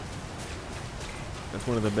now. That's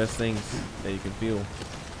one of the best things that you can feel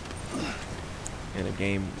in a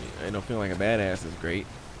game. You know, feeling like a badass is great.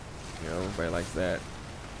 You know, everybody likes that.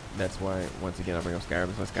 That's why, once again, I bring up Skyrim.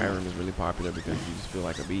 That's why Skyrim is really popular, because you just feel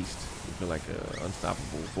like a beast. You feel like an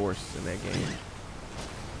unstoppable force in that game.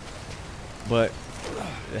 But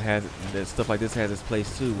it has that stuff like this has its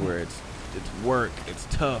place too, where it's work, it's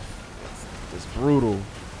tough, it's brutal.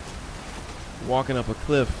 Walking up a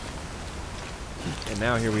cliff, and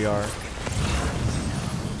now here we are.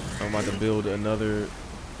 I'm about to build another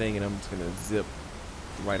thing, and I'm just gonna zip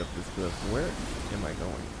right up this cliff. Where am I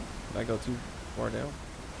going? Did I go too far down?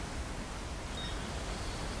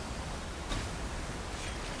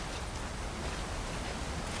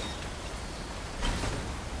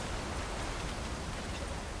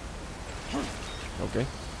 Okay.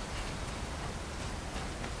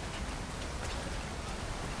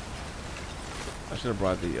 I should have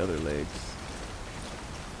brought the other legs.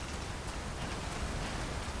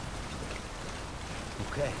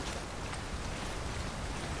 Okay.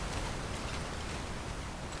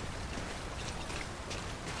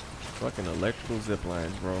 Fucking electrical zip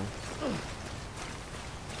lines, bro.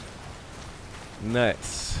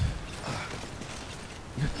 Nuts.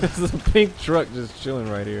 This is a pink truck just chilling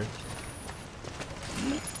right here.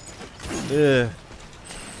 Yeah.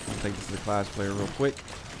 I'll take this to the class player real quick.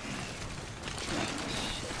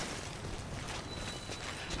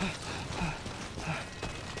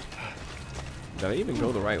 Did I even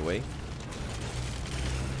go the right way?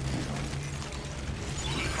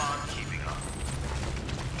 Keep on keeping up.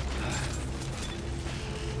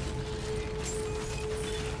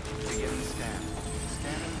 Begin scan.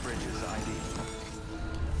 Scanning bridges ID.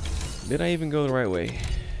 Did I even go the right way?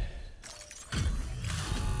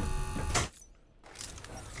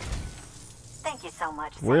 Thank you so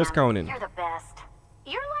much, Where's Sam. Conan? You're the best.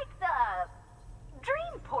 You're like the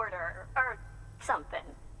dream porter or something.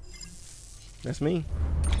 That's me.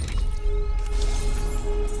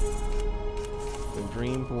 The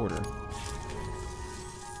Dream Porter.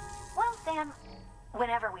 Well, Sam,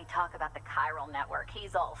 whenever we talk about the chiral network,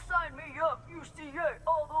 he's all, sign me up, UCA,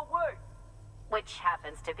 all the way. Which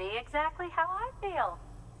happens to be exactly how I feel.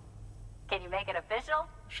 Can you make it official?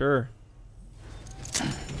 Sure.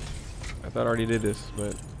 I thought I already did this,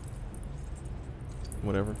 but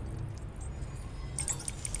whatever.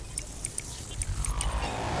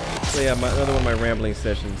 So yeah, another one of my rambling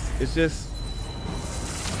sessions. It's just,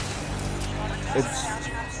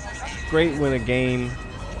 it's great when a game,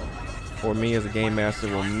 or me as a game master,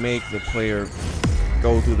 will make the player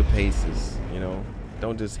go through the paces. You know,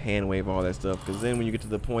 don't just hand wave all that stuff, because then when you get to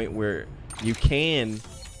the point where you can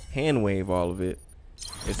hand wave all of it,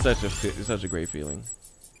 it's such a great feeling.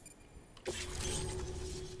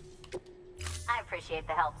 I appreciate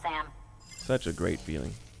the help, Sam. Such a great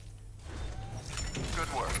feeling.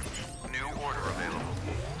 Good work. New order available.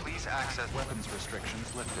 Please access weapons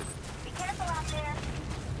restrictions lifted. Be careful out there.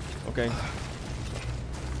 Okay.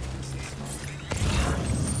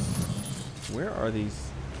 Where are these?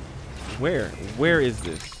 Where is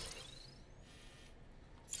this?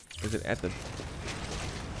 Is it at the...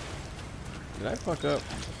 Did I fuck up?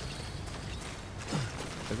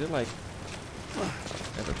 Is it like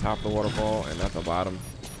at the top of the waterfall and not the bottom?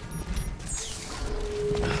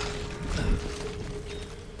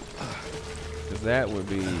 Because that would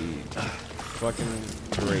be fucking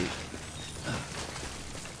great.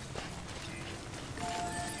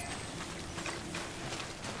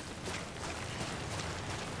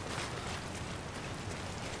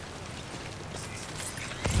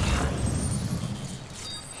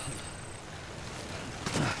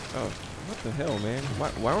 Oh, what the hell, man?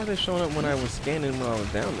 Why were they showing up when I was scanning when I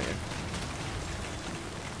was down there?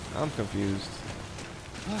 I'm confused.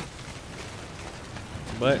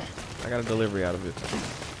 But I got a delivery out of it.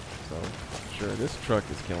 So, sure, this truck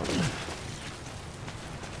is killing me.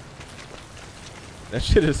 That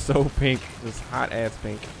shit is so pink. This hot ass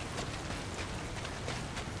pink.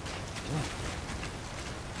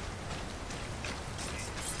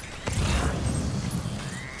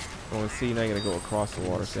 Oh, and see, now you gotta go across the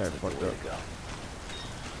water. See, I fucked up.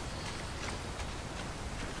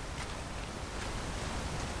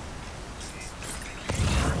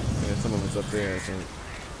 Yeah, some of it's up there, I think.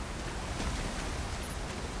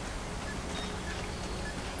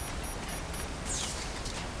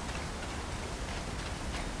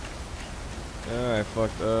 I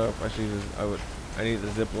fucked up. I need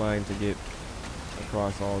the zip line to get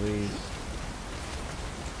across all these.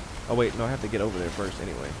 Oh wait, no, I have to get over there first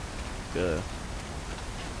anyway. Duh.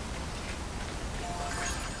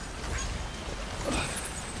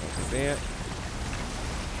 Like that.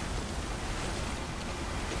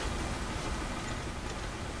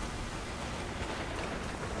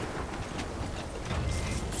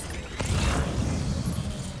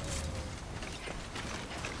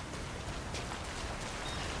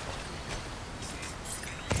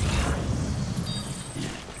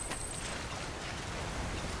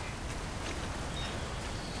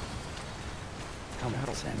 Come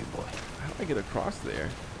on, Sammy boy. How do I get across there?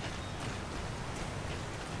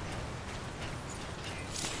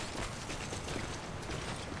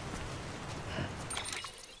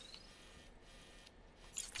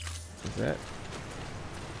 Is that?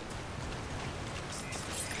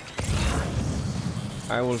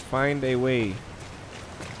 I will find a way.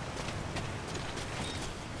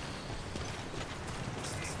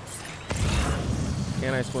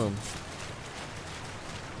 Can I swim?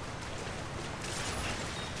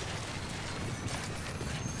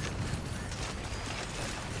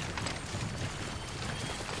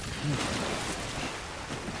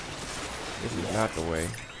 This is not the way.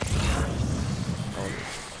 I was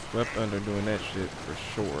swept under doing that shit for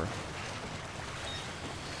sure.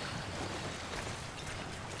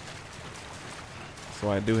 So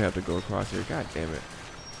I do have to go across here. God damn it.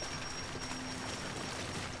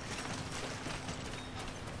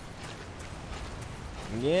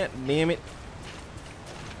 Yeah, damn it.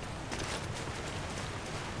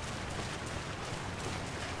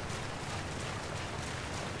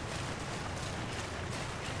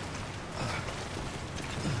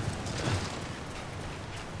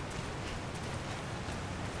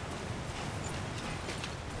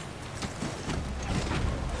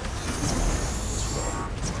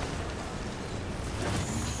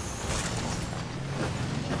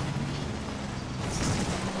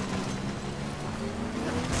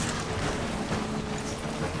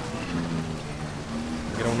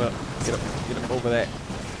 Get on up. Get up over that.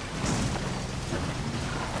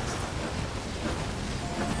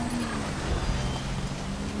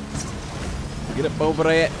 Get up over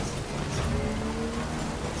that.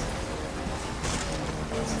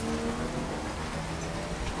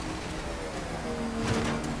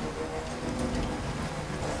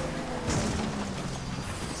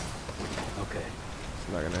 Okay. It's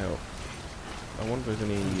not gonna help. I wonder if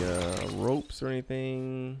there's any ropes or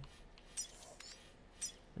anything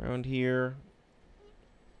around here.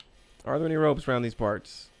 Are there any ropes around these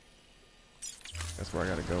parts? That's where I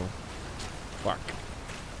gotta go. Fuck.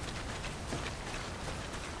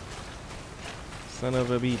 Son of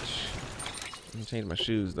a beach. Let me change my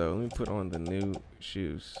shoes though. Let me put on the new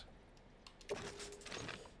shoes.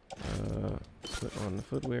 Put on the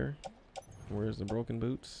footwear. Where's the broken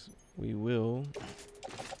boots? We will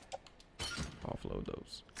offload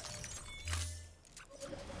those.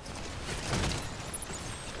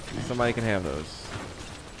 Somebody can have those.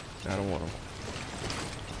 I don't want them.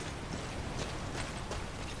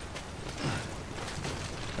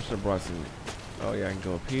 I should have brought some. Oh yeah, I can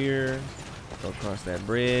go up here. Go across that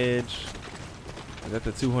bridge. Is that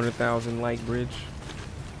the 200,000 like bridge?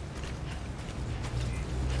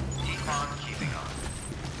 Keep on keeping on.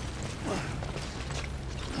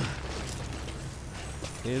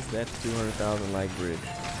 Is that the 200,000 like bridge?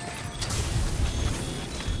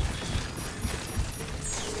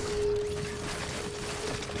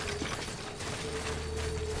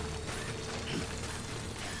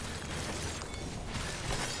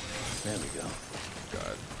 There we go.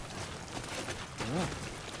 God.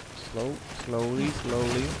 Slowly.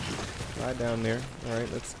 Slide down there.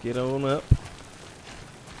 Alright, let's get on up.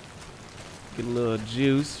 Get a little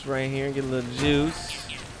juice right here. Get a little juice.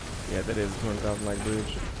 Yeah, that is a 200,000 like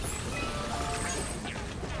bridge.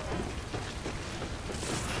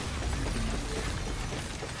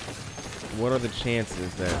 What are the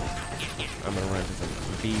chances that I'm gonna run into some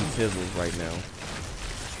bee tizzles right now?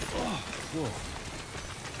 Oh, whoa.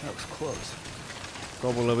 That was close.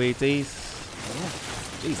 Couple of ATs.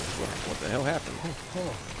 Jesus, what the hell happened?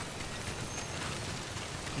 Oh.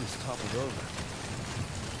 Just toppled over.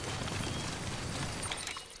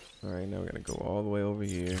 Alright, now we're gonna go all the way over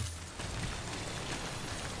here.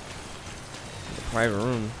 The private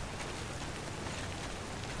room.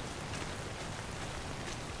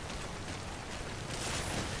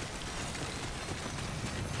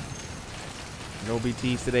 No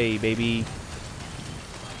BTs today, baby.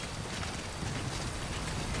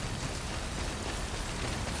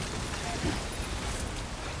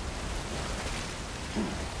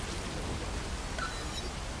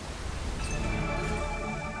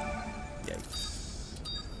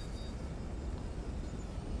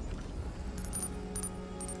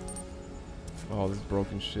 All this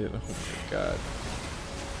broken shit. Oh my god.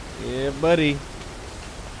 Yeah, buddy.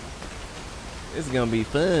 This is gonna be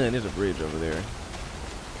fun. There's a bridge over there.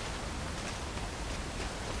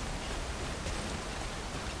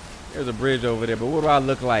 There's a bridge over there, but what do I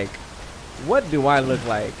look like? What do I look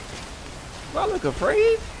like? Do I look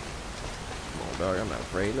afraid? Come on, dog. I'm not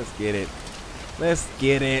afraid. Let's get it. Let's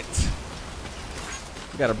get it.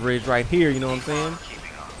 We got a bridge right here, you know what I'm saying?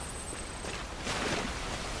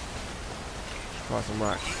 Cross some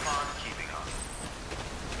rocks.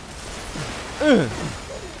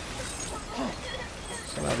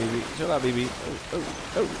 Chill out, BB. Chill out, BB. Oh.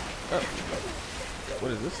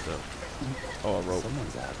 What is this stuff? Oh, a rope.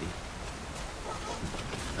 Someone's happy.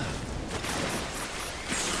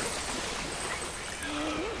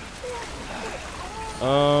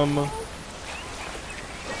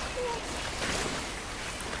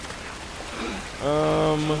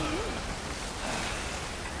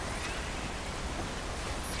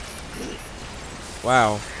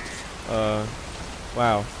 Wow.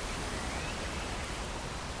 Wow.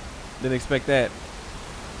 Didn't expect that.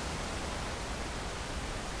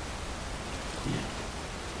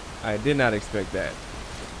 I did not expect that.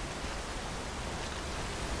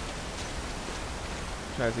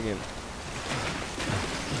 Try this again.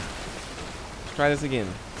 Let's try this again.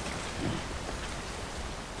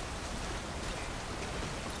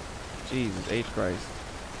 Jesus H. Christ.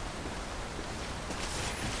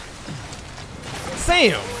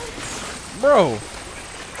 Sam! Bro!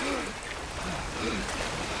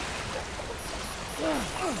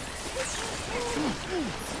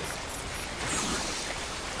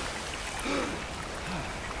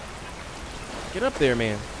 Get up there,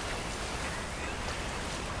 man.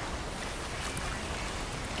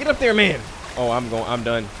 Get up there, man. Oh, I'm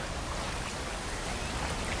done.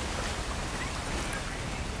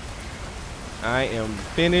 I am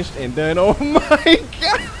finished and done. Oh my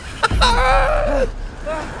god.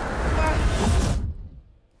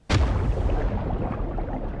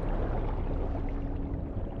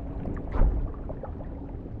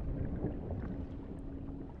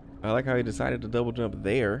 I like how he decided to double jump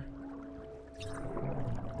there.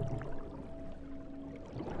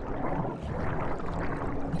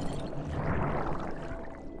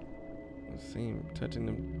 Seem touching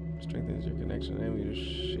them strengthens your connection and you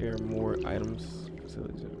to share more items.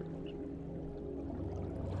 Facilities.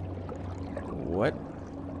 What?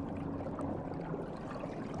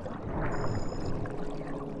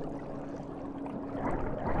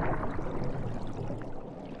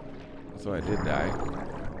 So I did die.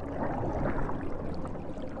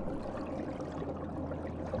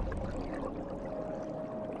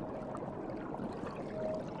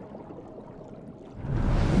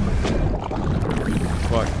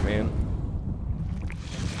 Fuck, man.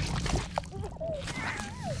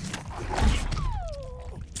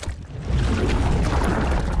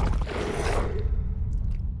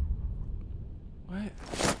 What?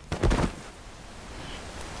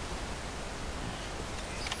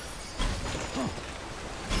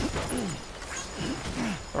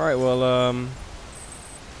 All right, well, I'm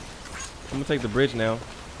gonna take the bridge now.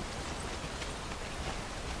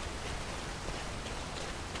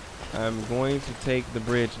 I'm going to take the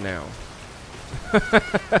bridge now.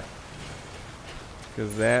 Because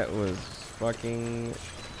that was fucking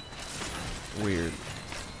weird.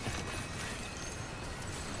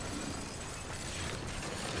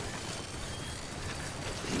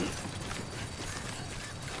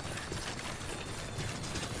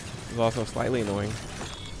 It was also slightly annoying.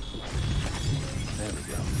 There we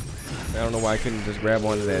go. I don't know why I couldn't just grab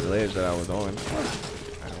onto that ledge that I was on.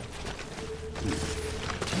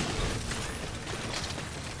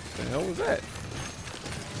 What the hell was that?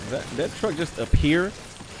 Did that truck just appear?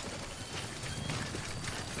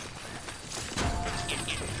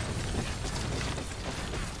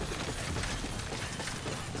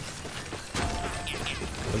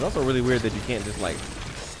 It's also really weird that you can't just like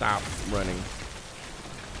stop running.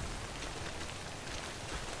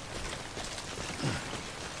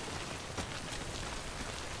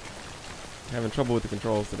 Having trouble with the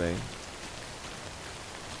controls today.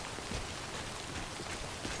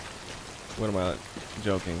 What am I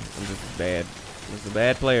joking? I'm just bad. I'm just a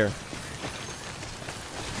bad player.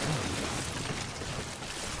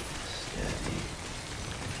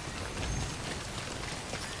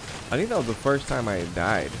 I think that was the first time I had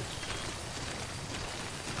died.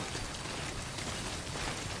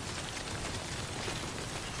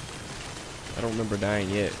 I don't remember dying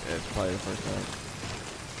yet. That's probably the first time.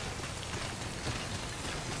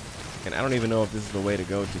 And I don't even know if this is the way to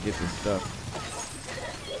go to get this stuff.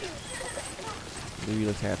 BB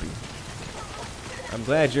looks happy. I'm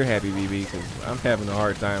glad you're happy, BB, because I'm having a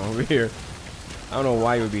hard time over here. I don't know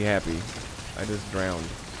why you would be happy. I just drowned.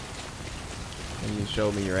 And you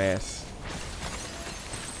showed me your ass.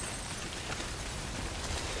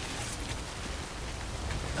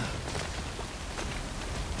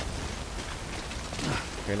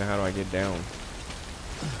 Okay, now how do I get down?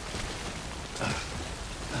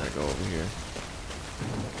 I go over here.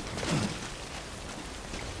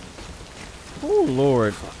 Oh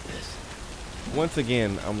Lord. Once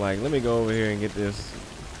again, I'm like, let me go over here and get this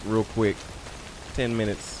real quick. 10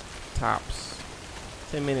 minutes tops.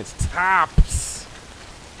 10 minutes tops.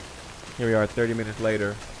 Here we are, 30 minutes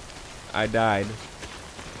later. I died.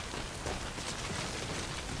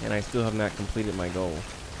 And I still have not completed my goal.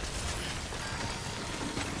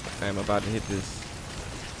 I am about to hit this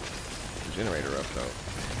generator up though.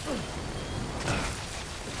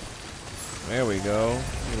 There we go.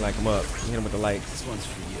 You light him up. Hit him with the lights. This one's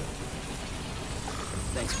for you.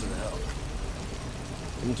 Thanks for the help.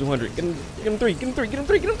 Give him 200. Get him 3. Get him 3. Get him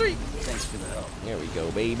 3. Get him 3. Thanks for the help. There we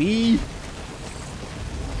go, baby.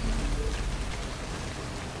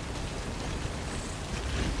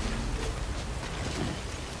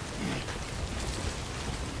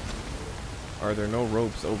 Are there no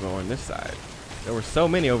ropes over on this side? There were so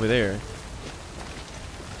many over there.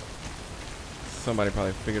 Somebody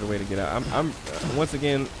probably figured a way to get out. I'm once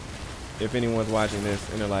again, if anyone's watching this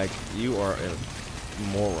and they're like, you are a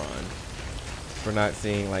moron for not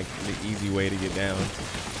seeing like the easy way to get down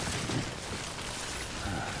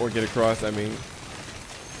or get across. I mean,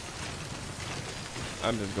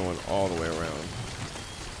 I'm just going all the way around.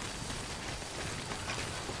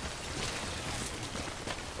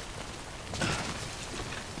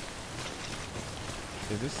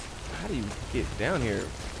 Is this, how do you get down here?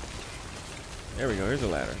 There we go. Here's a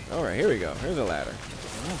ladder. All right, here we go. Here's a ladder.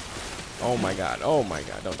 Oh my God. Oh my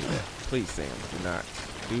God. Don't do that. Please, Sam. Do not.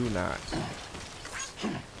 Do not.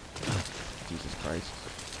 Jesus Christ.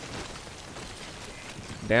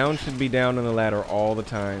 Down should be down on the ladder all the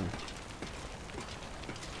time.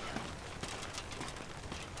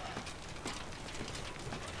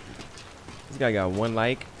 This guy got one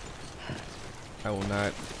like. I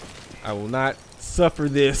will not suffer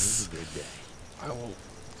this. Good day. I will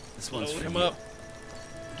This one's load for him you. up.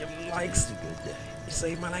 Give him likes. It's a good day. You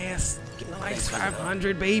saved my ass. Give him the likes.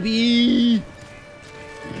 500, baby.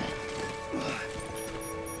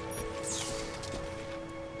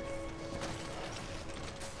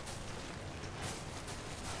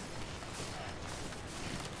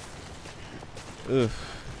 Ugh.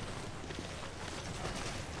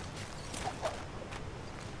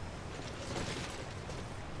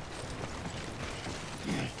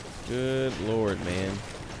 Good Lord, man.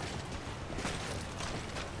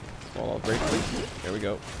 Fall off gracefully. There we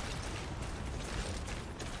go.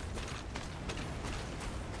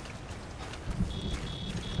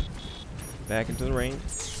 Back into the rain.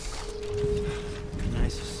 It'd be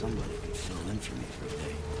nice if somebody could fill in for me for a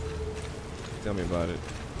day. Tell me about it.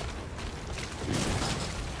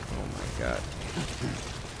 Oh my God.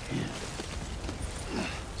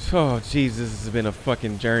 Oh Jesus, this has been a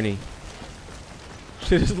fucking journey.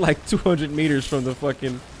 Shit is like 200 meters from the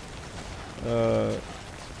fucking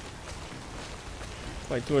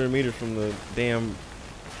like 200 meters from the damn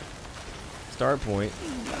start point.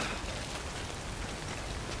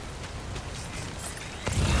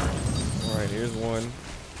 All right, here's one.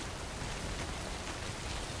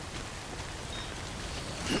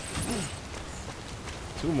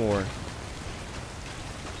 Two more.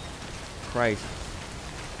 Christ.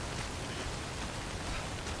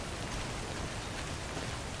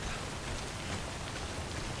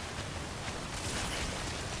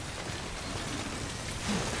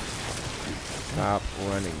 Stop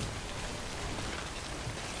running.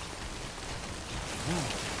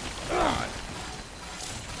 God.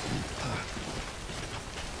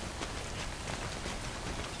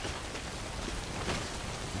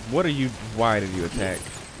 What are you? Why did you attack?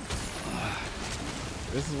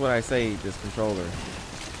 This is what I say, this controller.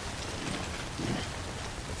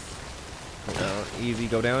 Go down easy,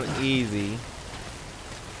 go down easy.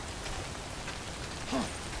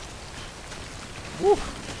 Woo.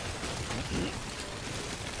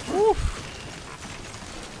 Woo.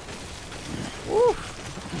 Woo.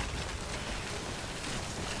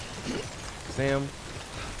 Sam,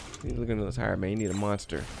 you looking a little tired, man. You need a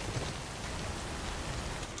monster.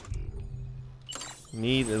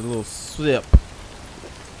 Need a little sip.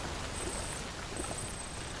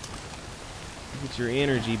 Get your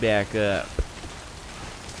energy back up.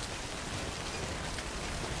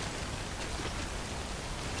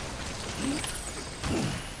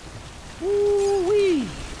 Woo-wee.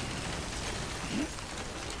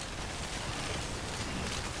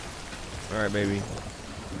 All right, baby.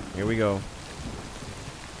 Here we go.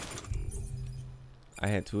 I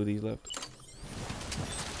had 2 of these left.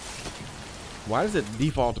 Why does it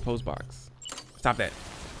default to post box? Stop that.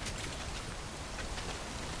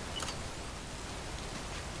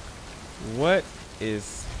 What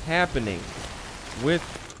is happening with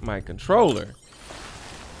my controller?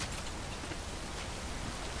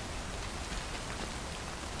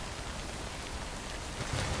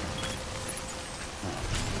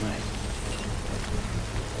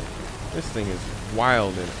 This thing is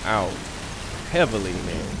wilding out heavily,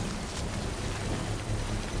 man.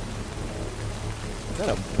 Is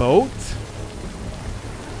that a boat?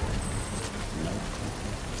 No.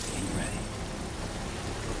 Ain't ready.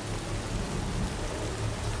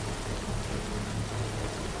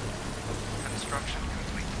 Construction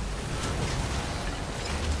complete.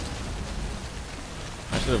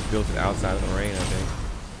 I should have built it outside of the rain, I think.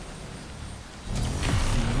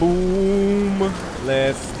 Boom.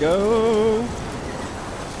 Let's go.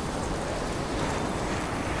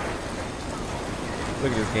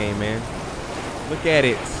 Look at this game, man. Look at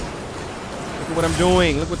it. Look at what I'm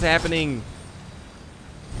doing. Look what's happening.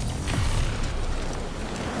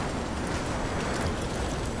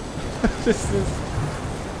 This is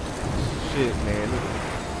shit, man.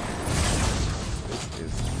 This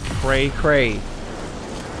is cray cray.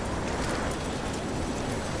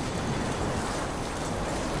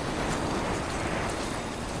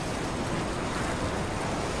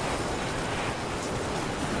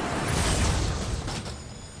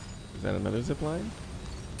 Is that another zip line?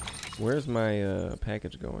 Where's my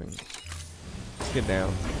package going? Let's get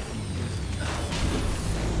down.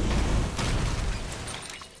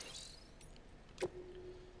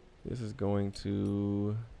 This is going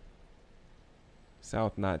to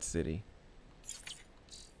South Knot City.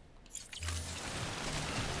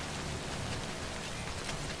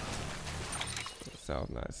 South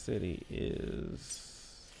Knot City is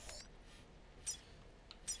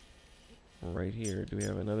right here. Do we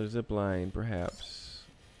have another zip line, perhaps?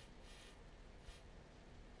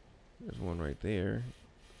 There's one right there.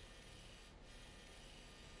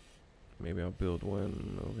 Maybe I'll build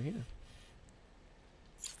one over here.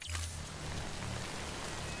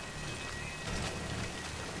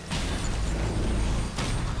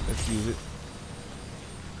 Let's use it.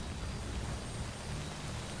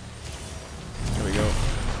 There we go.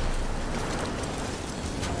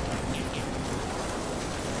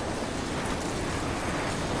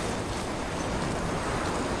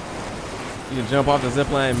 You can jump off the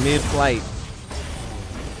zipline mid-flight.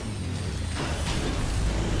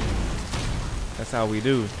 That's how we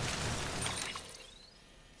do.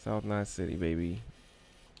 South Knot City, baby.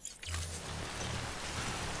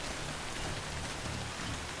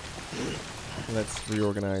 Let's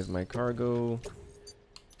reorganize my cargo.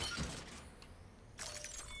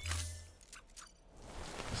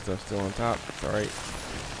 Stuff's still on top. It's all right.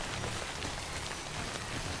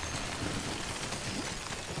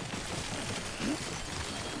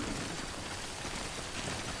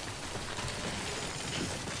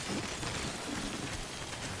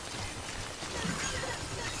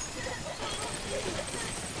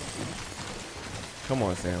 Come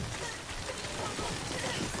on, Sam.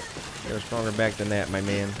 You're a stronger back than that, my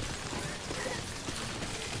man.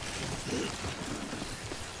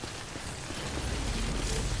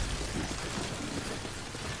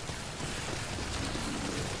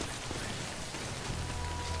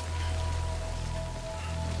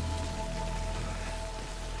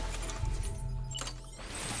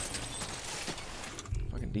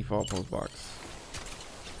 Fucking default post box.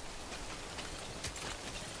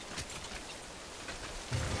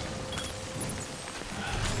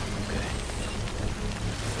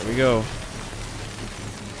 There we go.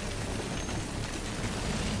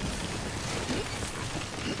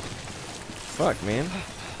 Fuck, man.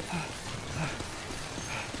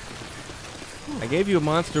 I gave you a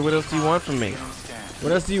monster. What else do you want from me?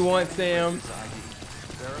 What else do you want, Sam?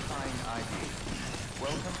 Verifying ID.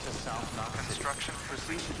 Welcome to South Knox Construction.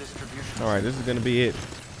 Proceed to distribution. Alright, this is gonna be it.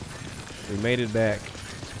 We made it back.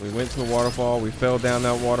 We went to a waterfall. We fell down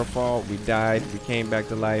that waterfall. We died. We came back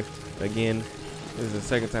to life again. This is the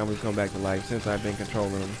second time we've come back to life since I've been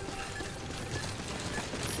controlling them.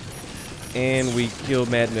 And we killed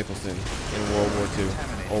Matt Nicholson in World War II.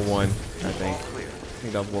 Or 1, I think.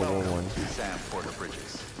 think that was World War Welcome I. to Sam Porter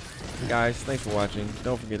Bridges. Guys, thanks for watching.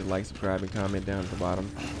 Don't forget to like, subscribe, and comment down at the bottom.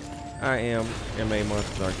 I am MA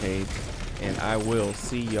Monsters Arcade, and I will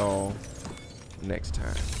see y'all next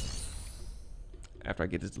time. After I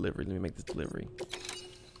get this delivery, let me make this delivery.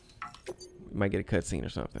 We might get a cutscene or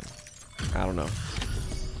something. I don't know.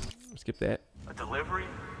 Skip that. A delivery?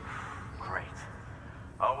 Great.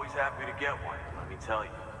 Always happy to get one, let me tell you.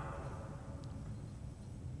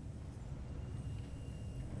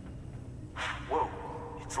 Whoa,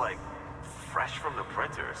 it's like fresh from the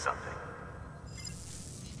printer or something.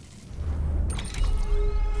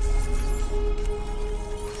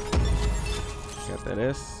 Got that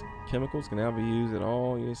S. Chemicals can now be used at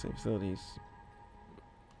all USA facilities.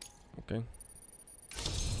 Okay.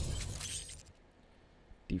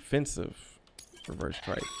 Defensive reverse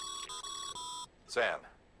strike. Sam,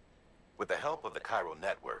 with the help of the chiral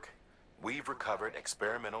network, we've recovered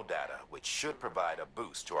experimental data which should provide a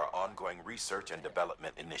boost to our ongoing research and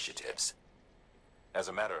development initiatives. As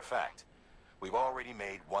a matter of fact, we've already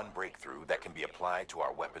made one breakthrough that can be applied to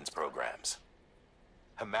our weapons programs.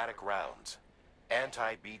 Hematic rounds,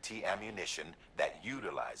 anti-BT ammunition that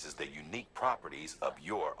utilizes the unique properties of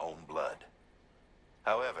your own blood.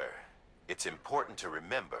 However, it's important to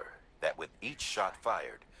remember that with each shot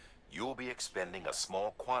fired, you'll be expending a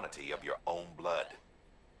small quantity of your own blood.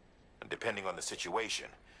 And depending on the situation,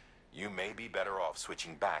 you may be better off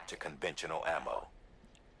switching back to conventional ammo.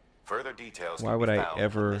 Further details Why can would be I found in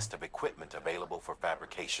ever the list of equipment available for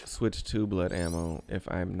fabrication. switch to blood ammo if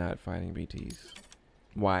I'm not fighting BTs?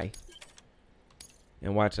 Why?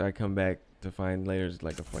 And watch I come back to find later it's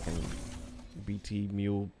like a fucking BT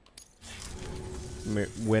mule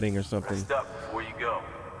wedding or something. Rest up before you go.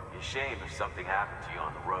 Be ashamed if something happened to you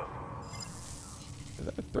on the road. Is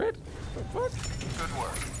that a threat? What the fuck? Good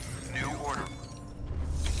work. New order.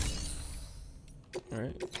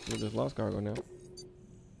 Alright, we just lost cargo now.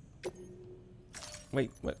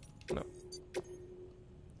 Wait, what? No.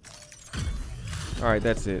 Alright,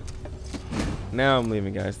 that's it. Now I'm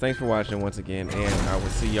leaving, guys. Thanks for watching once again, and I will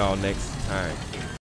see y'all next time.